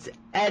woods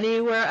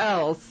anywhere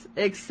else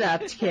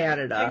except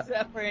Canada.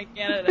 Except for in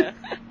Canada.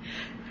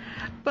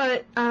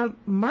 But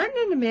Martin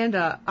and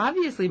Amanda,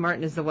 obviously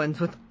Martin is the ones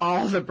with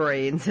all the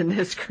brains in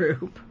this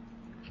group.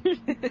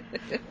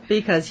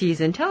 Because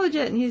he's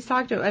intelligent and he's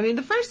talked to. I mean,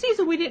 the first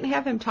season we didn't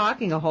have him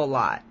talking a whole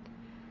lot.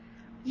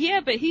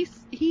 Yeah, but he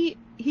seemed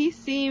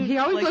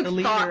like the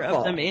leader thoughtful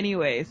of them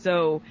anyway.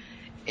 So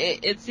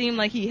it seemed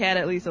like he had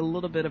at least a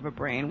little bit of a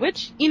brain.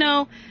 Which,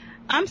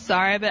 I'm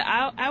sorry, but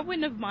I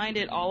wouldn't have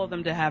minded all of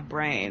them to have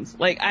brains.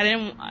 Like, I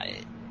didn't.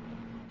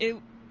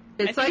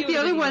 It's like the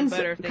other one's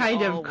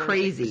kind of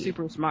crazy, like,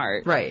 super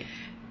smart, right?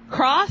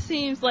 Cross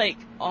seems like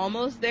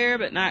almost there,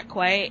 but not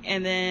quite.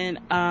 And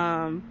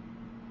then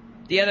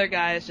the other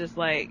guy is just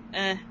like,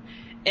 eh.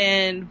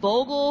 And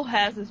Vogel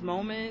has his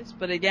moments,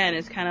 but again,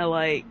 it's kind of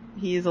like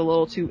he's a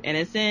little too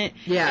innocent.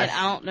 Yes. And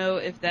I don't know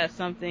if that's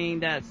something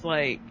that's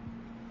like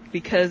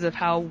because of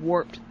how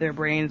warped their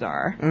brains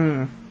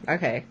are.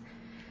 Okay.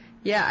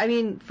 Yeah, I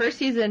mean, first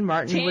season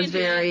Martin was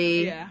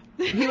very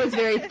he was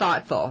very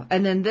thoughtful,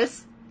 and then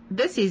this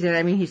season,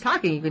 I mean, he's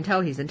talking. You can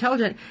tell he's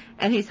intelligent,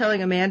 and he's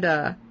telling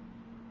Amanda,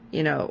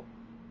 you're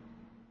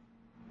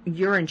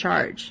in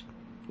charge.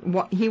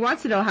 He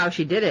wants to know how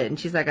she did it, and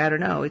she's like, I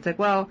don't know. It's like,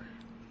 well,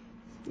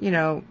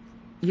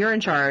 you're in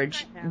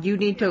charge. You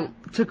need to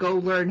go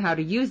learn how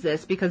to use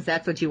this because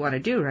that's what you want to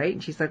do, right?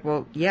 And she's like,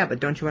 well, yeah, but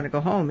don't you want to go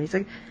home? And he's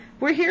like,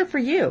 we're here for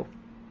you.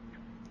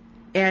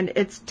 And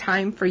it's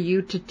time for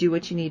you to do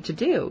what you need to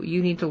do.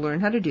 You need to learn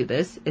how to do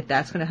this. If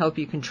that's going to help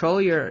you control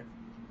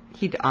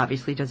he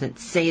obviously doesn't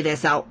say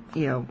this out,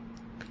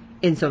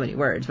 in so many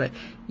words, but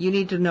you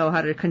need to know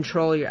how to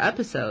control your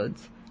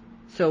episodes.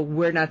 So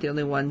we're not the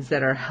only ones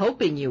that are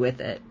helping you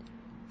with it.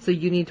 So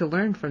you need to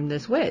learn from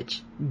this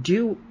witch.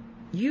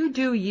 You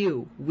do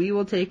you. We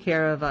will take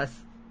care of us,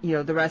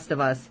 the rest of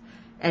us,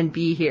 and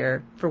be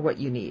here for what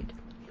you need.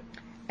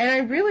 And I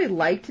really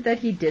liked that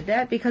he did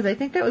that because I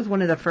think that was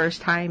one of the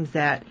first times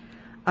that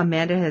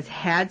Amanda has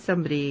had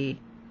somebody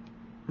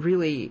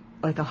really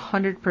like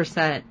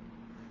 100%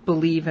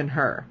 believe in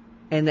her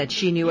and that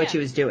she knew what she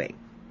was doing.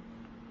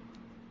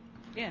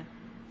 Yeah.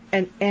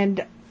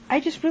 And I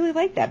just really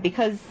like that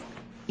because,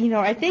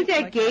 I think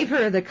that gave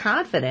her the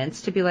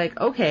confidence to be like,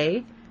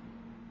 okay,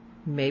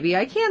 maybe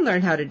I can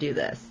learn how to do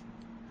this.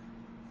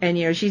 And,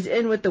 she's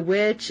in with the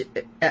witch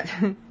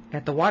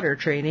at the water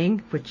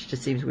training, which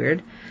just seems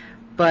weird.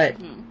 But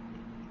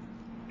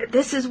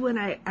this is when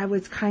I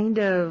was kind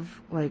of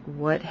like,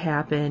 what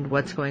happened?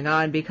 What's going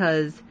on?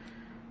 Because,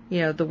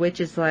 the witch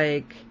is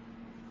like,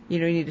 you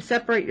need to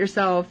separate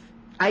yourself.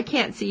 I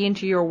can't see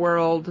into your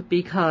world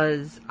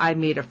because I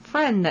made a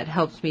friend that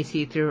helps me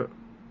see through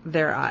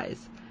their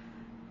eyes.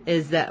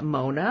 Is that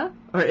Mona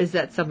or is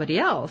that somebody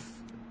else?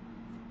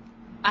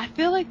 I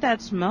feel like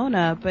that's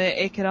Mona, but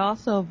it could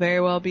also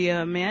very well be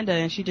Amanda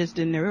and she just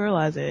didn't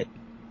realize it.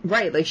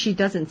 Right, like she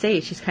doesn't say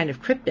it. She's kind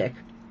of cryptic.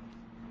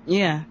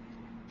 Yeah.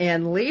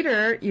 And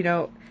later,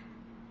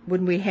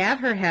 when we have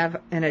her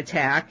have an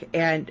attack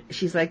and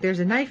she's like, there's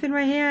a knife in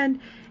my hand,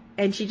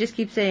 and she just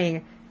keeps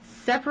saying,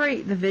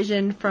 separate the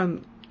vision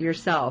from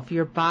yourself.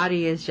 Your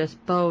body is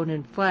just bone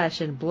and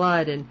flesh and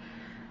blood. And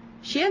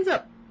she ends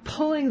up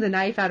pulling the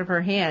knife out of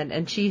her hand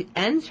and she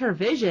ends her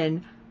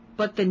vision,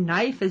 but the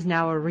knife is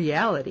now a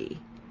reality.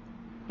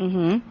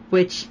 Mm-hmm.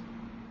 Which,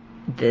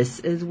 this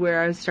is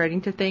where I was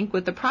starting to think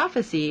with the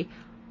prophecy,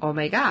 oh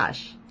my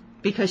gosh.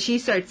 Because she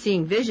starts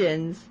seeing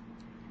visions.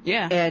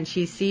 Yeah. And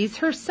she sees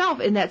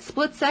herself in that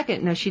split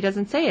second. No, she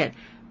doesn't say it.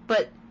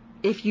 But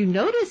if you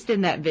noticed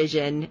in that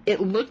vision, it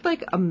looked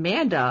like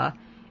Amanda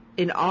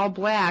in all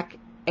black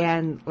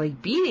and, like,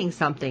 beating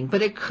something.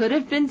 But it could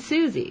have been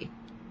Susie.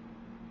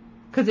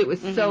 Because it was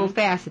so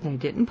fast and I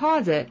didn't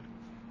pause it.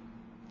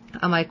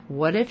 I'm like,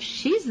 what if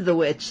she's the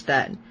witch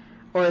then?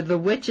 Or the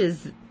witch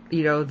is,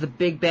 you know, the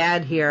big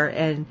bad here,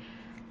 and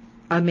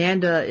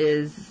Amanda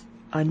is,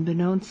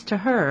 unbeknownst to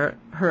her,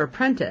 her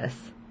apprentice.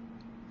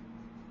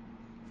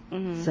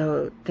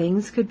 So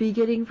things could be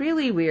getting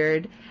really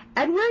weird.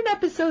 And we're in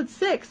episode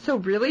 6, so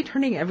really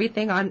turning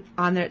everything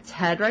on its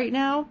head right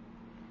now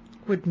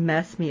would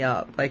mess me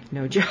up. Like,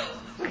 no joke.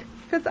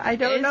 Because I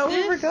don't know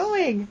where we're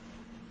going.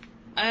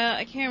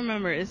 I can't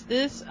remember. Is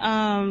this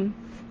 10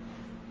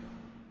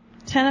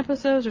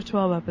 episodes or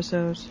 12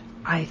 episodes?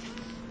 I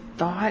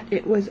thought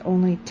it was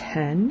only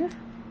 10.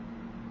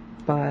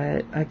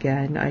 But,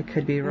 again, I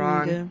could be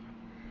wrong.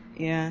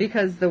 Yeah.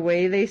 Because the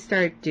way they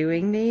start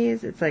doing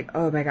these, it's like,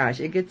 oh my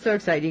gosh, it gets so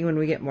exciting when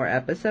we get more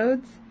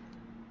episodes.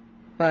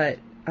 But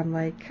I'm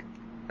like,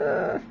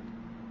 yeah,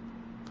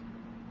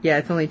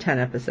 it's only 10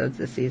 episodes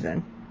this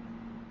season.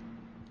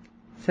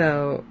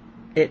 So,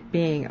 it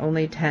being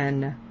only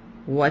 10,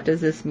 what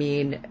does this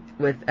mean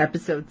with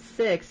episode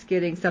 6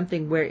 getting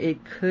something where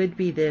it could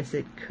be this,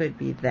 it could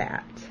be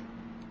that?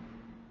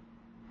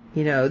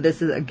 You know,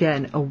 this is,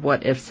 again, a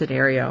what-if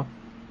scenario.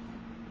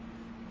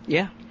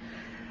 Yeah.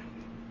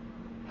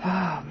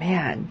 Oh,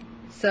 man.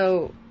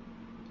 So,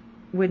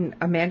 when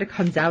Amanda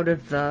comes out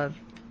of the,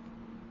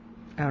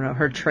 I don't know,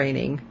 her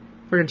training,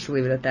 we're going to just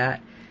leave it at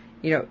that,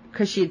 you know,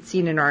 because she had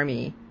seen an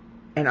army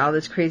and all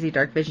this crazy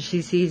dark vision.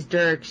 She sees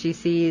Dirk, she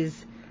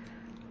sees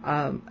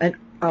a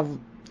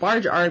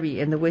large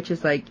army, and the witch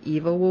is like,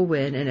 evil will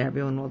win and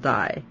everyone will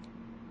die.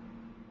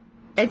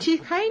 And she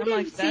kind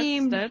of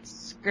seemed...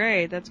 That's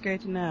great. That's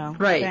great to know.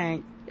 Right.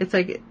 Thanks. It's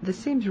like, this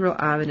seems real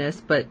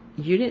ominous, but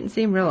you didn't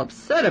seem real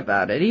upset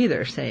about it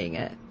either, saying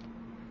it.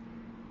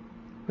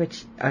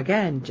 Which,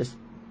 again, just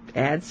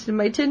adds to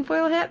my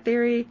tinfoil hat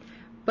theory.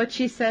 But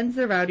she sends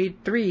the Rowdy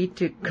 3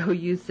 to go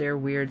use their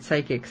weird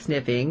psychic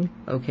sniffing,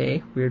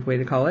 okay, weird way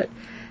to call it,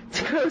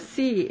 to go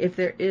see if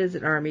there is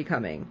an army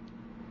coming.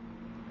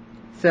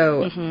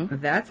 So,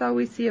 that's all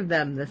we see of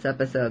them this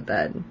episode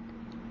then.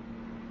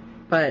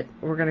 But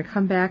we're going to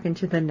come back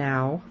into the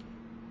now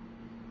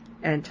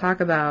and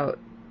talk about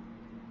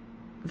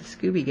the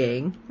Scooby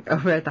Gang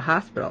over at the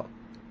hospital.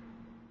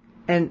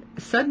 And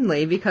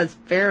suddenly, because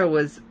Farrah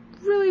was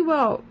really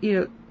well, you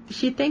know,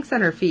 she thinks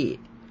on her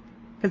feet.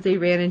 Because they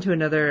ran into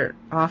another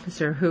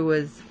officer who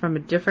was from a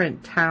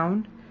different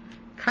town,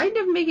 kind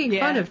of making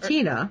fun of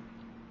Tina.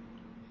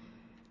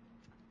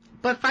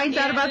 But finds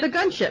out about the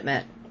gun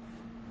shipment.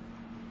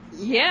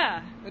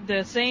 Yeah,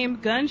 the same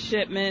gun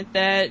shipment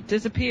that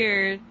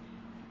disappeared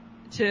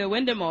to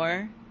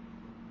Windemore.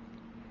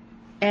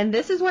 And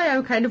this is why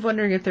I'm kind of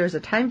wondering if there's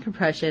a time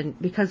compression,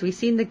 because we've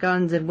seen the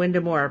guns in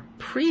Windemore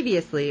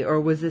previously,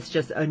 or was this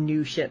just a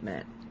new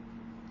shipment?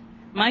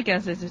 My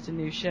guess is it's a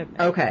new shipment.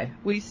 Okay.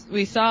 We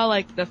saw,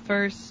 like, the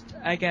first,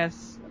 I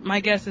guess, my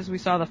guess is we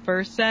saw the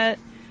first set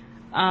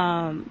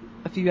a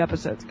few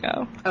episodes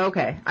ago.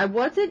 Okay. I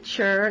wasn't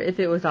sure if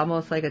it was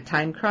almost like a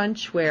time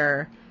crunch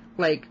where,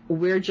 like,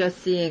 we're just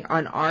seeing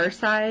on our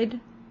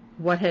side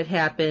what had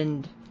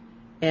happened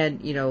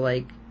and, you know,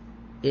 like,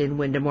 in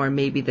Windemore,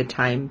 maybe the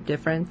time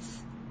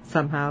difference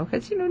somehow.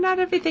 Because, you know, not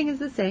everything is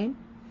the same.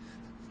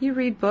 You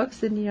read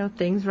books and, you know,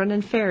 things run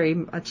in fairy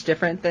much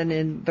different than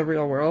in the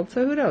real world,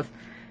 so who knows?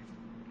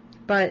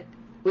 But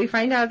we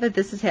find out that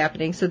this is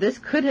happening, so this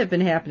could have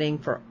been happening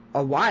for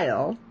a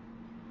while.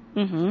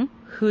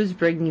 Who's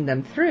bringing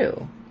them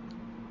through?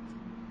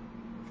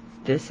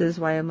 This is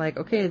why I'm like,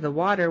 okay, the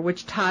water,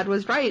 which Todd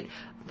was right.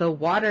 The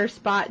water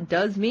spot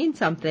does mean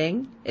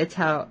something. It's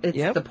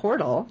the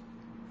portal.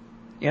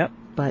 Yep.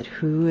 But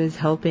who is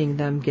helping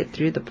them get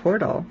through the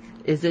portal?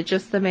 Is it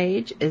just the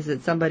mage? Is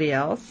it somebody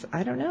else?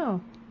 I don't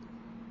know.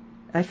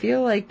 I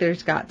feel like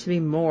there's got to be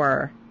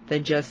more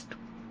than just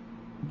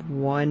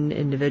one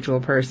individual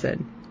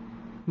person.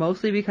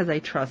 Mostly because I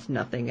trust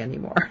nothing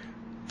anymore.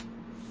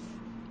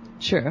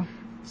 True.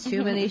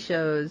 Too many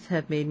shows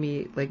have made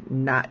me, like,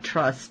 not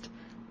trust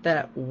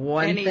that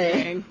one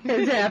thing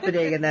is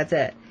happening and that's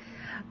it.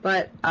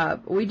 But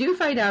we do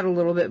find out a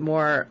little bit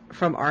more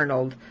from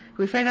Arnold.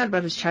 We find out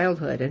about his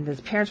childhood, and his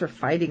parents were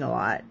fighting a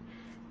lot.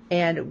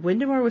 And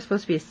Windemore was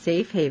supposed to be a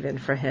safe haven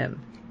for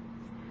him.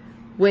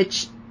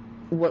 Which,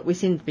 what we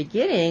see in the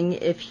beginning,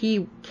 if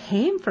he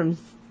came from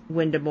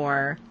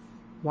Windemore,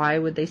 why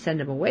would they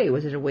send him away?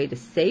 Was it a way to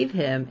save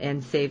him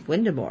and save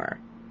Windemore?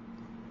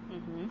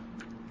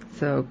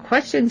 So,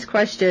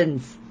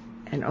 questions.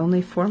 And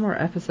only 4 more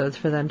episodes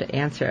for them to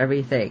answer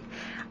everything.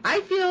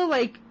 I feel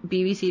like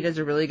BBC does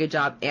a really good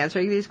job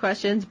answering these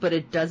questions, but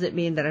it doesn't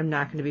mean that I'm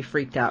not going to be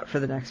freaked out for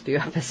the next few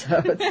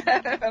episodes.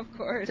 Of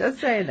course. Just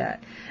saying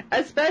that.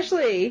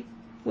 Especially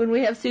when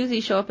we have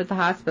Susie show up at the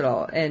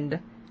hospital, and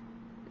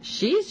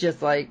she's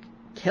just, like,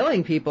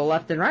 killing people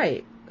left and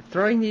right,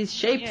 throwing these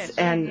shapes,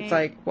 and it's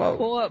like,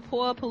 whoa.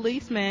 Poor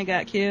policeman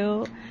got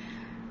killed.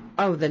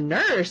 Oh, the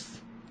nurse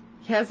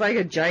has, like,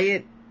 a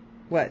giant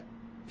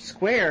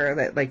square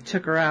that, like,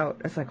 took her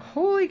out. It's like,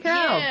 holy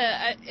cow.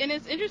 Yeah, and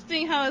it's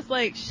interesting how it's,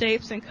 like,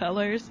 shapes and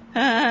colors.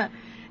 And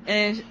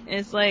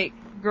it's, like,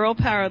 girl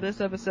power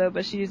this episode,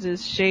 but she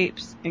uses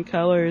shapes and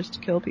colors to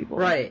kill people.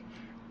 Right.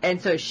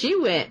 And so she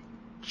went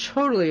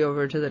totally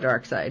over to the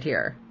dark side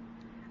here.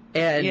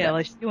 And yeah,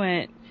 like, she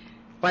went...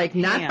 Like,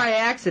 not by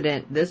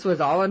accident. This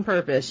was all on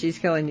purpose. She's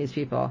killing these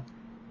people.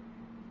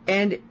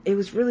 And it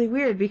was really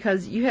weird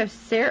because you have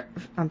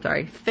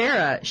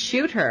Farrah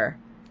shoot her.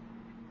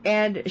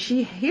 And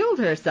she healed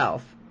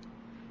herself.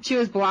 She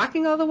was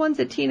blocking all the ones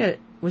that Tina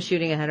was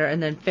shooting at her,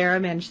 and then Farrah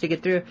managed to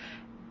get through.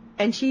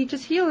 And she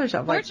just healed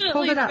herself. Fortunately, like,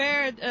 pulled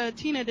it out.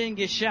 Tina didn't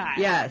get shot.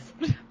 Yes.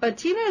 But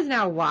Tina is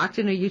now locked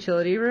in a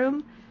utility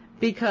room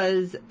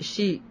because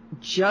she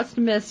just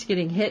missed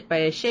getting hit by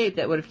a shape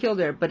that would have killed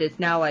her, but it's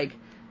now, like,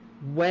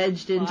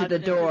 wedged into the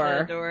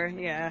door.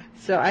 Yeah.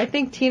 So I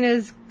think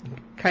Tina's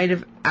kind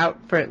of out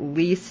for at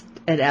least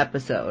an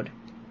episode.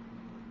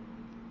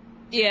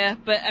 Yeah,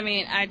 but I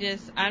mean,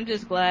 I'm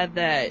just glad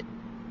that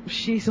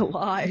she's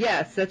alive.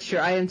 Yes, that's true.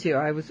 I am too.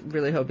 I was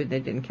really hoping they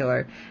didn't kill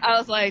her. I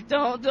was like,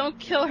 don't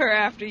kill her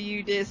after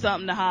you did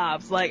something to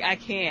Hobbs. Like, I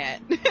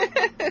can't.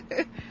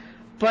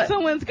 But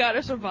someone's got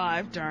to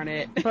survive, darn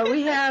it. But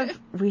we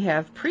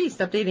have Priest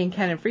updating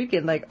Ken and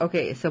Friedkin, like,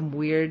 okay, some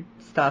weird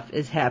stuff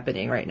is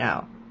happening right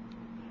now.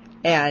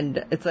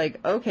 And it's like,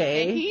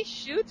 okay. And he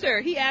shoots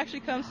her. He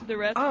actually comes to the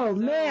rescue. Oh,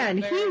 man.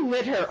 He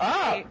lit her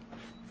up.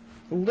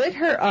 Lit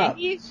her up.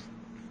 He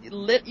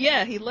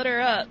lit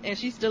her up, and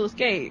she still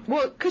escaped.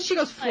 Well, because she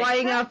goes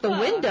flying out the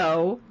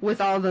window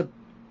with all the,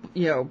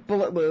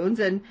 bullet wounds,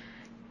 and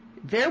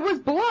there was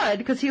blood,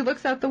 because he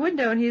looks out the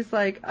window, and he's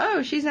like,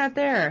 oh, she's not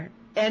there.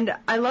 And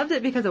I loved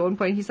it because at one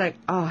point he's like,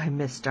 oh, I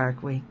miss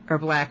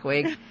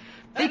Blackwing,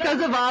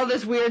 because of all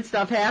this weird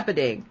stuff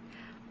happening.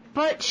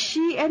 But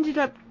she ended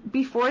up,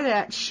 before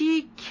that,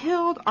 she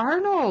killed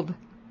Arnold.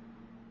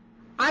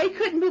 I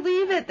couldn't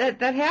believe it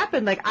that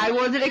happened. Like, I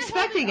wasn't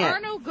expecting it. Where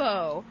did Arnold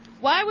go?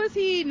 Why was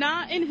he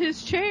not in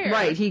his chair?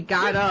 Right, he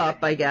got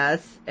up, I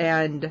guess,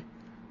 and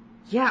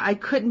yeah, I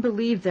couldn't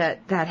believe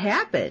that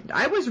happened.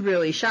 I was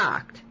really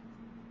shocked.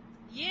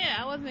 Yeah,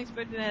 I wasn't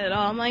expecting that at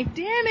all. I'm like,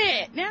 damn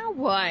it, now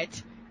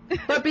what?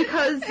 But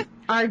because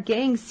our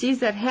gang sees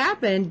that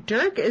happen,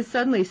 Dirk is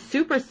suddenly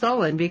super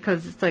sullen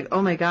because it's like,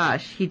 oh my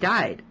gosh, he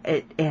died,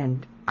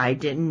 and I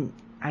didn't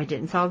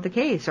solve the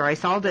case, or I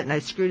solved it and I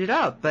screwed it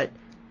up, but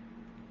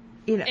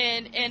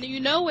And you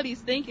know what he's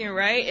thinking,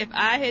 right? If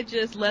I had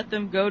just let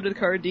them go to the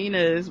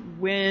Cardenas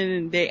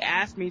when they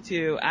asked me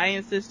to, I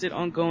insisted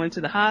on going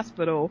to the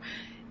hospital.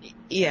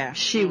 Yeah.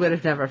 She would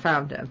have never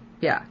found him.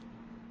 Yeah.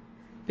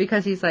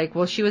 Because he's like,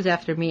 well, she was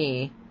after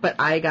me, but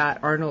I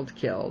got Arnold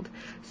killed.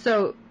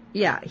 So,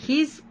 yeah,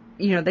 he's,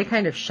 they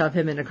kind of shove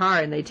him in a car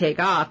and they take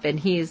off, and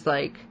he's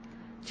like,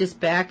 just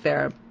back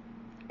there.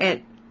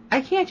 And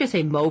I can't just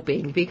say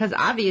moping, because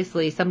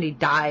obviously somebody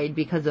died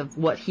because of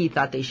what he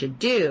thought they should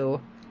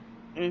do.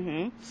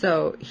 Mm-hmm.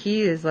 So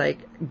he is,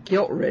 like,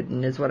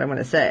 guilt-ridden is what I'm going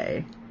to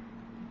say.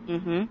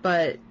 Mm-hmm.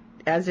 But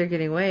as they're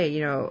getting away,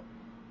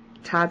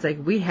 Todd's like,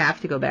 we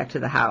have to go back to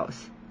the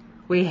house.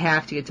 We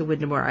have to get to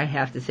Windemore. I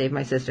have to save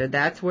my sister.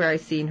 That's where I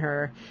seen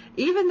her.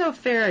 Even though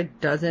Farrah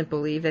doesn't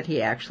believe that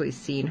he actually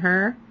seen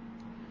her,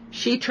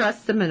 she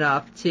trusts him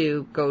enough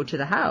to go to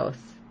the house.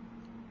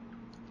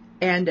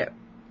 And,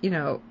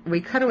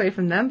 we cut away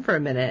from them for a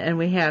minute, and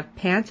we have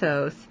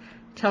Pantos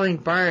telling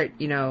Bart,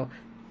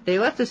 they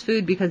left us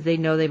food because they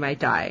know they might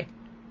die.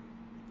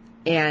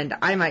 And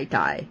I might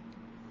die.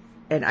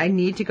 And I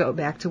need to go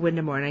back to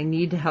Windemore, and I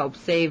need to help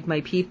save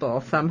my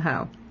people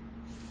somehow.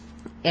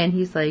 And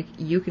he's like,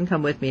 you can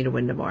come with me to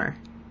Windemore.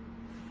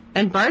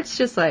 And Bart's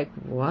just like,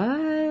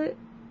 what?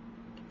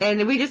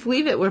 And we just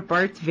leave it with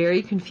Bart's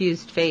very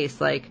confused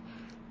face, like,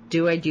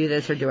 do I do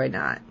this or do I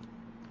not?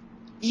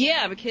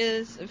 Yeah,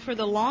 because for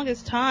the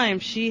longest time,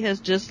 she has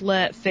just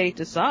let fate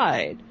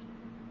decide.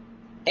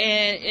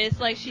 And it's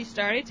like she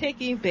started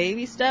taking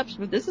baby steps,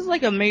 but this is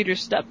like a major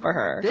step for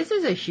her. This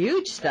is a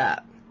huge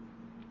step.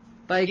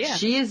 Like, yeah.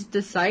 She is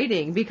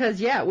deciding,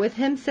 because, with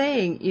him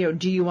saying,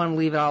 do you want to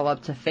leave it all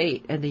up to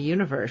fate and the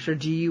universe, or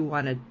do you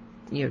want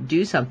to,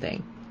 do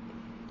something?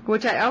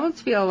 Which I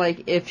almost feel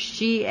like if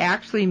she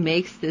actually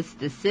makes this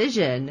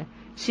decision,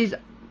 she's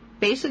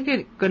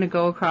basically going to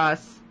go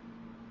across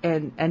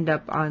and end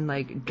up on,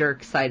 like,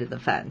 Dirk's side of the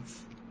fence.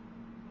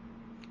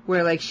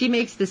 Where, like, she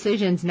makes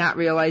decisions not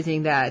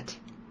realizing that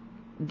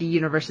the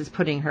universe is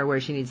putting her where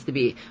she needs to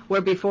be.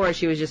 Where before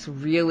she was just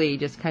really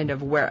just kind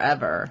of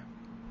wherever.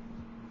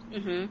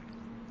 Mm-hmm.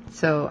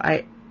 So,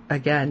 4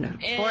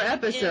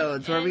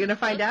 episodes. Where are we going to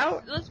find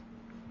out?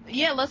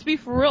 Let's be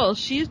for real.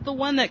 She's the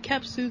one that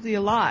kept Susie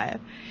alive.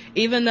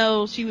 Even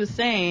though she was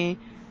saying,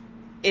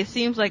 it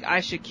seems like I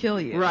should kill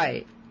you.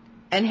 Right.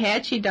 And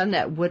had she done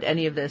that, would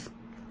any of this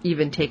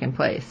even taken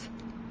place?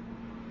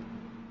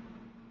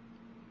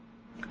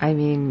 I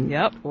mean,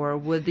 yep. Or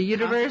would the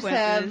universe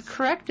have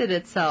corrected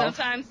itself?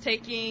 Sometimes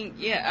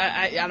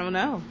I don't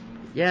know.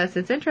 Yes,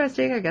 it's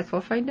interesting. I guess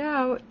we'll find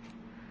out.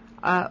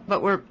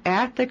 But we're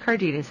at the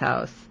Cardenas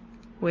house,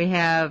 we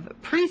have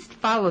Priest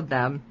followed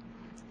them.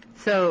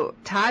 So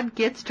Todd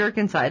gets Dirk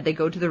inside. They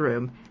go to the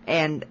room,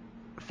 and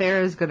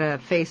Farrah's going to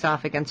face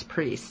off against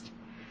Priest.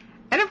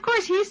 And, of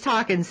course, he's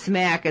talking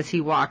smack as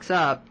he walks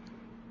up.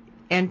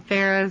 And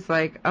Farrah's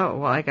like, oh,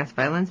 well, I guess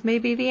violence may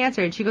be the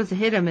answer. And she goes to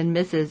hit him and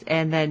misses,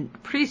 and then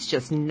Priest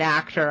just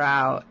knocked her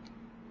out.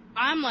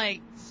 I'm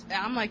like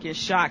in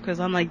shock, because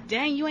I'm like,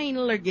 dang, you ain't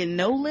let her get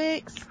no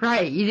licks.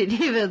 Right, you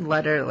didn't even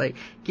let her, like,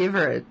 give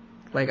her,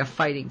 like, a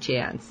fighting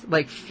chance.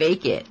 Like,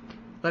 fake it.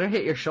 Let her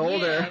hit your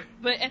shoulder. Yeah,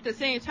 but at the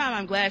same time,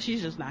 I'm glad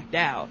she's just knocked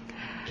out.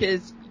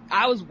 Because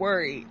I was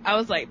worried. I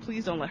was like,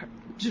 please don't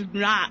do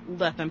not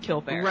let them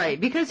kill Farrah. Right,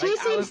 because he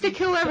seems to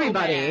kill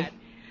everybody. Bad.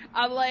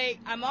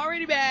 I'm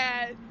already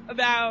bad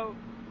about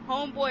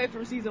Homeboy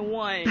from season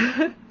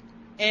 1.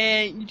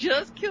 And you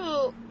just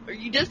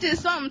did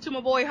something to my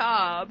boy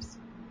Hobbs,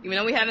 even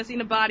though we haven't seen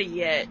a body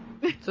yet.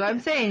 So I'm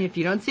saying, if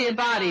you don't see a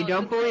body,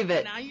 don't believe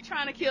it. Now you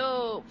trying to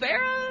kill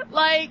Farrah?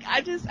 Like,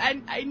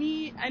 I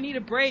need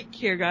a break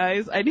here,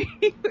 guys.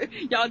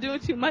 Y'all doing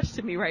too much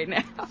to me right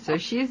now. So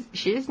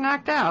she's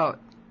knocked out.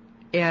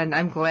 And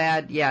I'm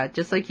glad, yeah,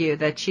 just like you,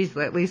 that she's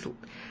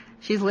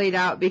laid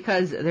out,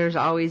 because there's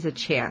always a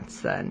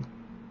chance then.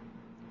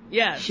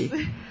 Yes.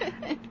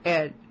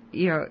 And,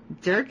 you know,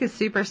 Dirk is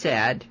super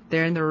sad.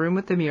 They're in the room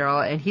with the mural,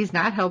 and he's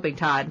not helping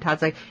Todd. And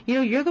Todd's like, you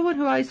know, you're the one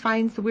who always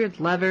finds the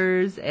weird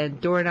levers and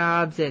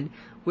doorknobs and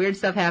weird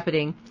stuff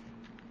happening.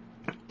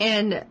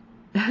 And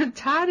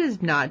Todd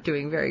is not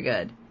doing very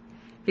good.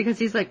 Because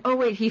he's like, oh,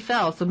 wait, he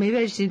fell, so maybe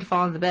I just need to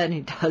fall on the bed. And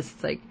he does.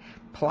 It's like,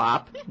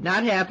 plop.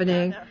 Not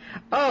happening.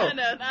 Oh.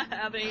 No, not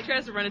happening. He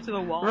tries to run into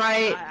the wall.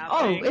 Right.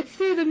 Oh, it's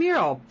through the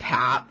mural.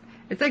 Pop.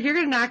 It's like you're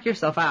going to knock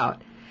yourself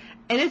out.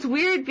 And it's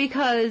weird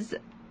because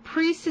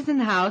Priest is in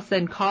the house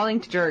then calling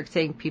to Dirk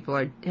saying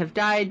people have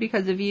died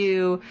because of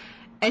you.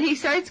 And he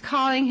starts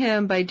calling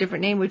him by a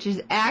different name, which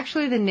is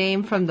actually the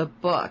name from the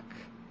book.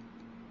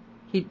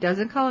 He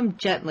doesn't call him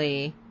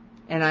Gently.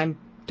 And I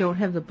don't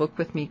have the book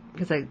with me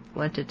because I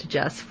lent it to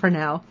Jess for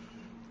now.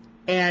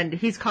 And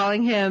he's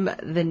calling him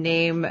the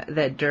name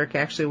that Dirk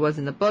actually was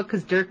in the book,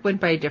 because Dirk went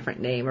by a different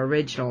name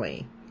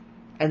originally.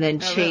 And then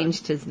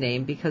changed his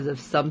name because of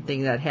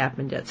something that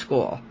happened at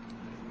school.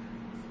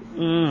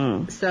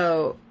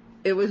 So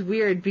it was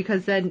weird,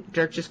 because then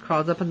Dirk just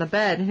crawls up on the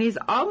bed, and he's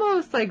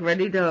almost like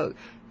ready to,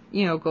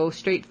 you know, go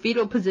straight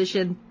fetal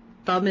position,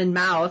 thumb in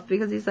mouth,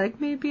 because he's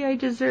like, maybe I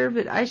deserve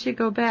it. I should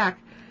go back.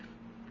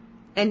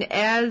 And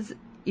as,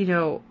 you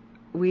know,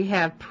 we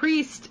have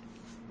Priest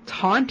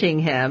taunting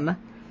him,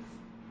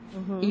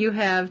 you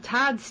have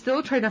Todd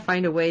still trying to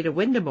find a way to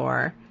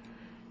Windemore.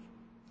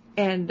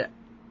 And,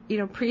 you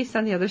know, Priest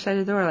on the other side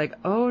of the door, like,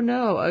 oh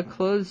no, a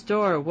closed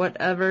door,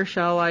 whatever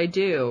shall I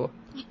do?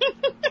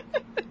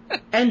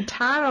 And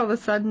Todd all of a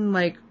sudden,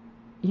 like,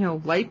 you know,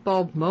 light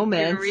bulb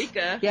moments.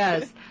 Eureka.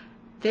 Yes.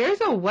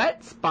 There's a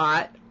wet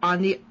spot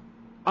on the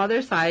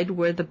other side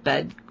where the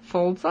bed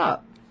folds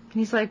up. And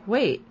he's like,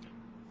 wait,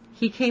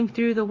 he came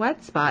through the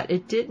wet spot.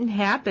 It didn't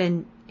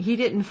happen. He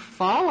didn't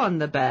fall on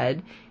the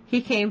bed. He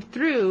came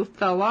through,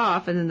 fell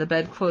off, and then the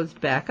bed closed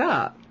back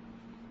up.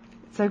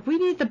 It's like, we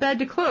need the bed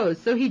to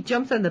close. So he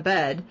jumps on the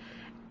bed,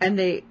 and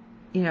they,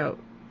 you know,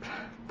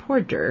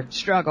 poor Dirk.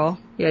 Struggle.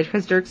 Yeah,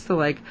 because Dirk's still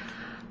like,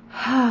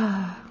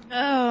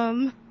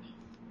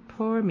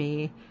 poor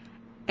me.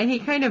 And he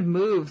kind of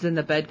moves, and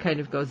the bed kind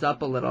of goes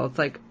up a little. It's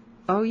like,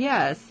 oh,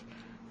 yes,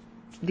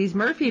 these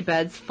Murphy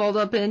beds fold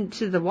up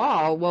into the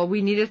wall. Well,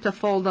 we need it to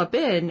fold up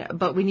in,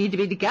 but we need to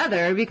be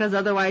together, because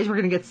otherwise we're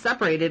going to get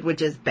separated,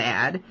 which is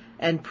bad.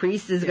 And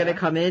Priest is going to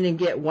come in and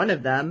get one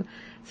of them.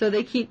 So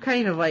they keep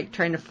kind of like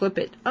trying to flip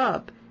it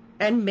up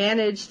and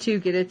manage to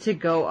get it to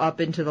go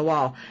up into the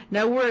wall.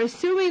 Now, we're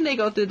assuming they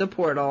go through the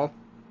portal,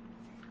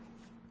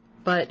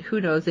 but who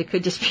knows? They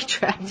could just be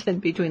trapped in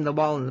between the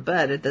wall and the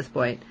bed at this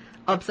point.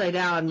 Upside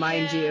down,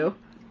 mind you.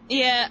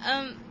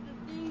 Yeah,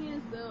 the thing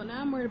is, though,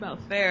 now I'm worried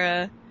about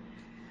Farrah.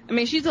 I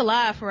mean, she's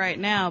alive for right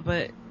now,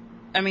 but,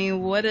 I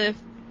mean, what if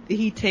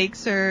he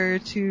takes her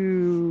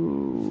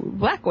to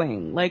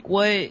Blackwing? Like,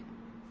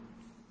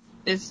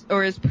 is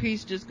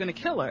Priest just gonna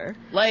kill her?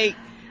 Like,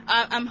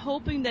 I'm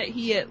hoping that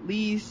he at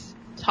least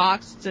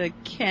talks to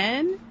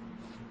Ken,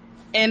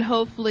 and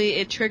hopefully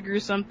it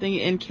triggers something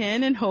in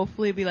Ken, and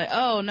hopefully be like,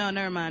 oh, no,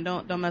 never mind,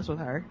 don't mess with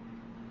her.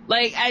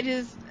 Like,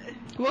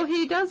 Well,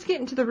 he does get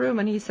into the room,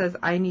 and he says,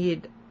 I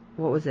need,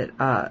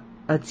 a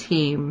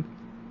team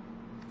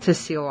to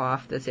seal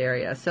off this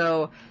area.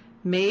 So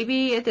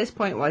maybe at this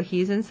point, while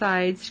he's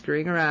inside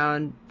screwing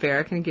around,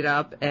 Farrah can get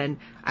up and,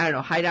 I don't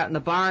know, hide out in the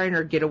barn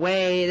or get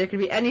away. There could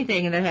be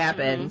anything that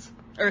happens.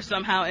 Or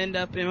somehow end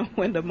up in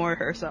Windemore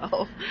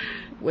herself.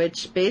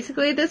 Which,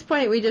 basically, at this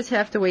point, we just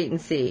have to wait and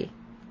see.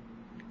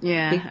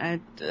 Yeah.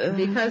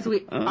 Because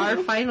our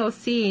final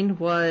scene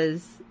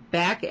was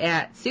back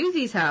at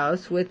Susie's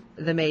house with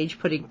the mage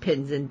putting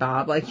pins in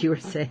Bob, like you were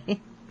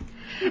saying.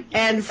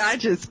 And I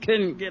just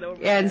couldn't get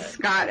over and that.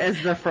 Scott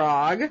as the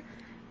frog.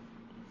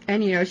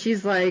 And, you know,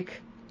 she's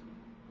like,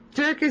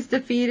 Dirk is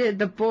defeated,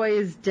 the boy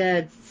is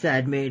dead,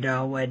 send me to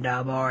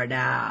Windemore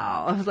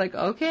now. I was like,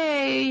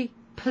 okay,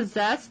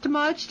 possessed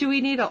much? Do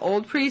we need an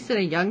old priest and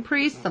a young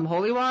priest? Some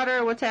holy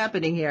water? What's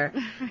happening here?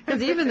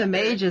 Because even the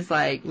mage is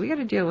like, we got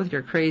to deal with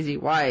your crazy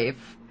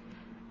wife.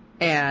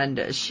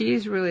 And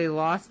she's really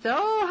lost.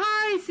 Oh,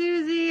 hi,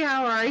 Susie.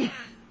 How are you?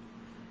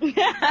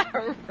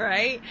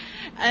 Right?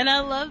 And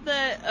I love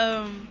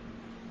that,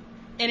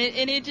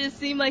 and it just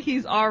seemed like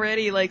he's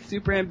already, like,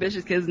 super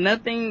ambitious, because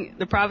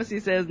the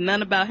prophecy says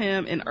none about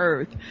him in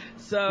Earth.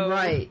 So.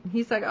 Right.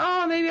 He's like,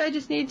 oh, maybe I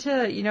just need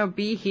to,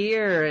 be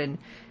here and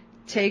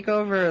take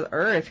over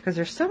Earth, because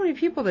there's so many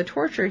people to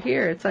torture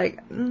here. It's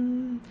like,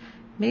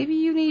 maybe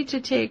you need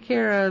to take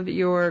care of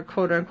your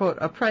quote-unquote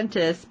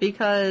apprentice,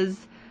 because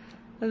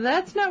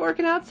that's not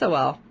working out so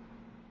well.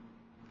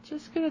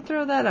 Just gonna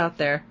throw that out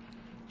there.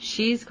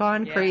 She's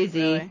gone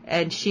crazy, really.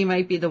 And she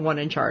might be the one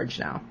in charge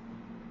now.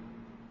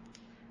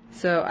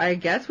 So I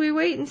guess we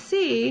wait and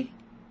see.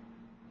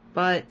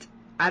 But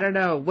I don't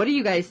know. What do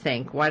you guys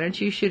think? Why don't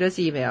you shoot us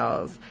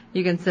emails?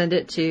 You can send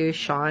it to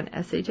Sean,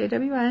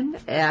 S-H-A-W-N,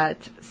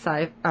 at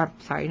not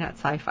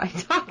Sci-Fi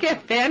Talk,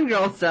 at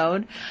Fangirl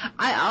Zone.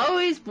 I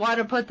always want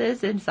to put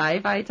this in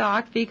Sci-Fi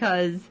Talk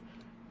because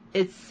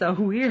it's so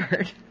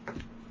weird.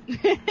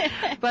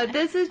 But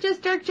this is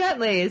just Dirk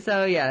Gently.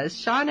 So yes,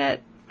 Sean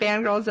at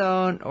Fangirl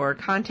Zone, or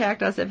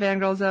contact us at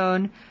Fangirl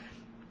Zone.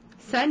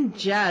 Send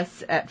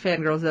Jess at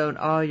Fangirl Zone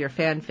all your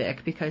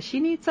fanfic, because she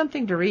needs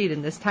something to read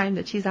in this time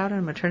that she's out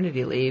on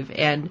maternity leave,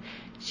 and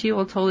she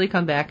will totally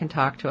come back and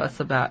talk to us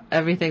about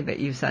everything that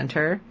you sent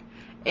her.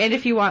 And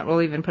if you want,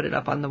 we'll even put it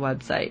up on the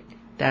website.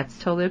 That's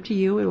totally up to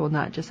you. We will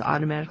not just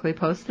automatically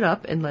post it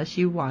up unless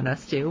you want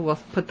us to. We'll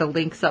put the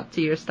links up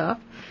to your stuff.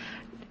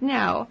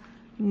 Now,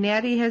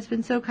 Natty has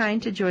been so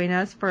kind to join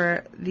us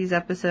for these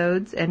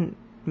episodes, and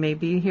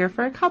maybe here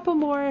for a couple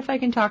more if I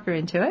can talk her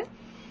into it.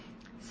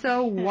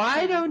 So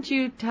why don't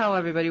you tell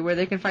everybody where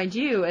they can find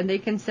you, and they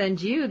can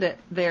send you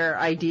their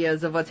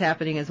ideas of what's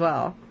happening as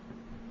well?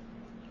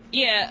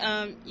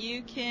 Yeah,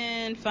 you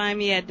can find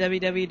me at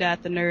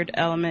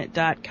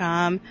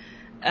www.thenerdelement.com.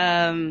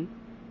 I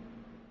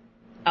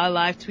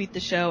live tweet the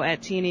show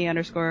at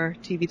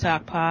TNE_TV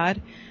Talk Pod.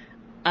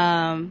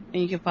 And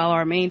you can follow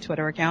our main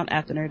Twitter account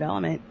at The Nerd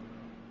Element.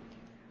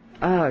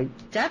 Oh,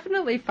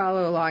 definitely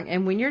follow along.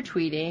 And when you're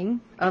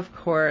tweeting, of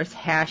course,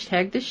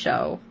 hashtag the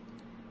show.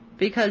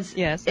 Because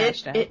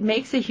it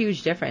makes a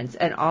huge difference.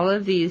 And all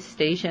of these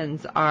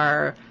stations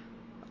all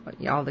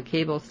the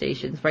cable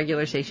stations,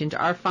 regular stations,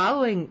 are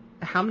following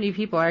how many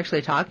people are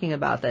actually talking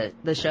about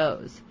the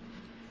shows.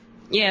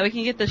 Yeah, we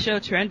can get the show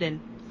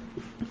trending.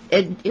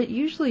 It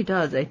usually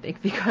does, I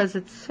think, because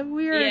it's so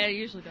weird. Yeah, it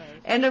usually does.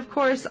 And, of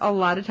course, a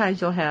lot of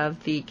times you'll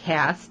have the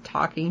cast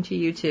talking to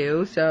you,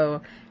 too.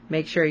 So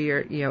make sure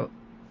you're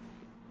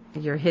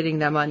hitting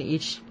them on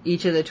each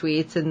of the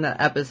tweets and the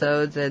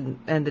episodes and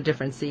the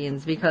different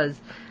scenes, because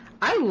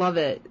I love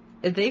it.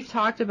 They've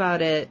talked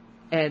about it,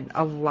 and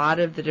a lot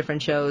of the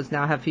different shows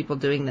now have people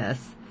doing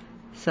this.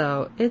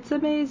 So it's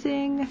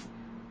amazing.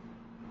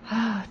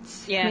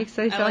 It makes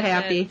me so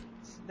happy.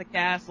 The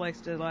cast likes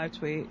to live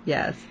tweet.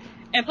 Yes.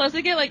 And plus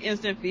they get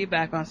instant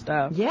feedback on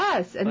stuff.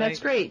 Yes, and that's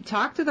great.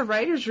 Talk to the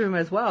writer's room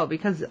as well,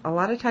 because a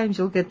lot of times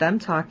you'll get them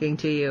talking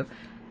to you.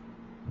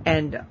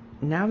 And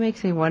now it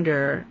makes me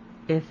wonder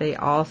if they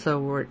also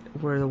were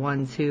the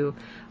ones who,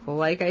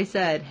 like I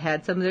said,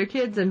 had some of their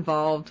kids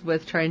involved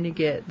with trying to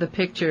get the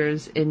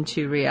pictures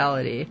into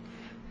reality.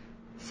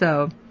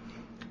 So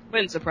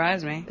wouldn't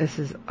surprise me. This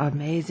is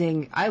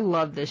amazing. I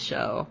love this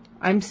show.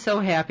 I'm so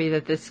happy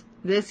that this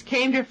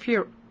came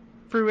to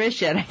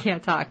fruition. I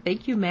can't talk.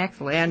 Thank you, Max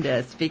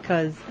Landis,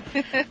 because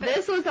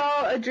this was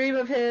all a dream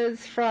of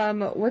his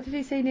from, what did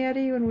he say,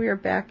 Natty, when we were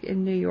back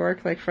in New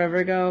York, forever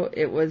ago?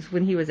 It was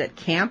when he was at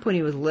camp when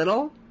he was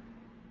little.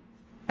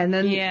 And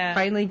then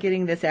finally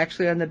getting this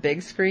actually on the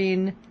big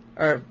screen,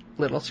 or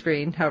little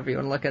screen, however you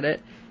want to look at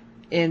it,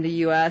 in the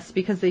U.S.,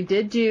 because they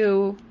did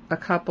do a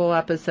couple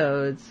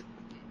episodes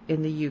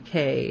in the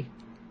UK.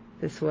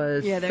 This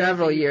was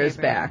several years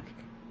back.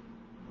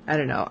 I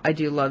don't know. I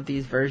do love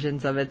these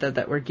versions of it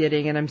that we're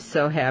getting, and I'm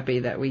so happy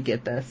that we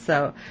get this.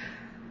 So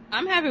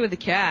I'm happy with the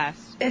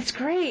cast. It's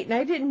great, and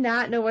I did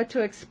not know what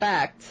to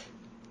expect.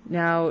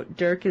 Now,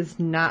 Dirk is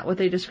not what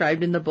they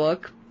described in the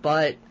book,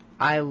 but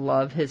I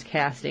love his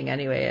casting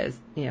anyway as,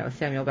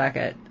 Samuel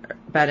Barnett.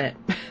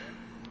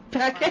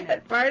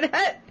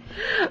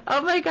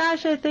 Oh my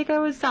gosh, I think I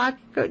was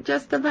talking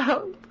just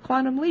about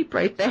Quantum Leap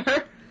right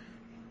there.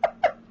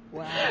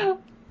 Wow.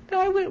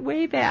 I went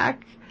way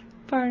back.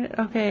 Barnett.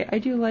 Okay, I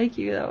do like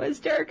you though as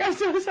Dirk. I'm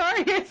so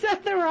sorry I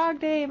said the wrong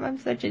name. I'm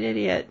such an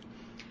idiot.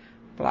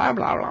 Blah,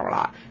 blah, blah,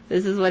 blah.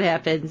 This is what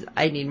happens.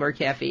 I need more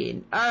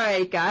caffeine. All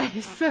right,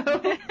 guys. So,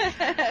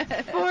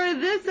 for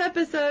this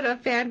episode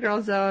of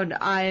Fangirl Zone,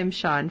 I am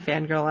Sean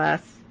Fangirl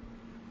S.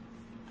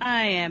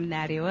 I am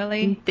Natty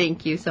Willy.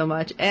 Thank you so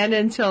much. And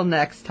until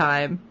next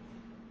time.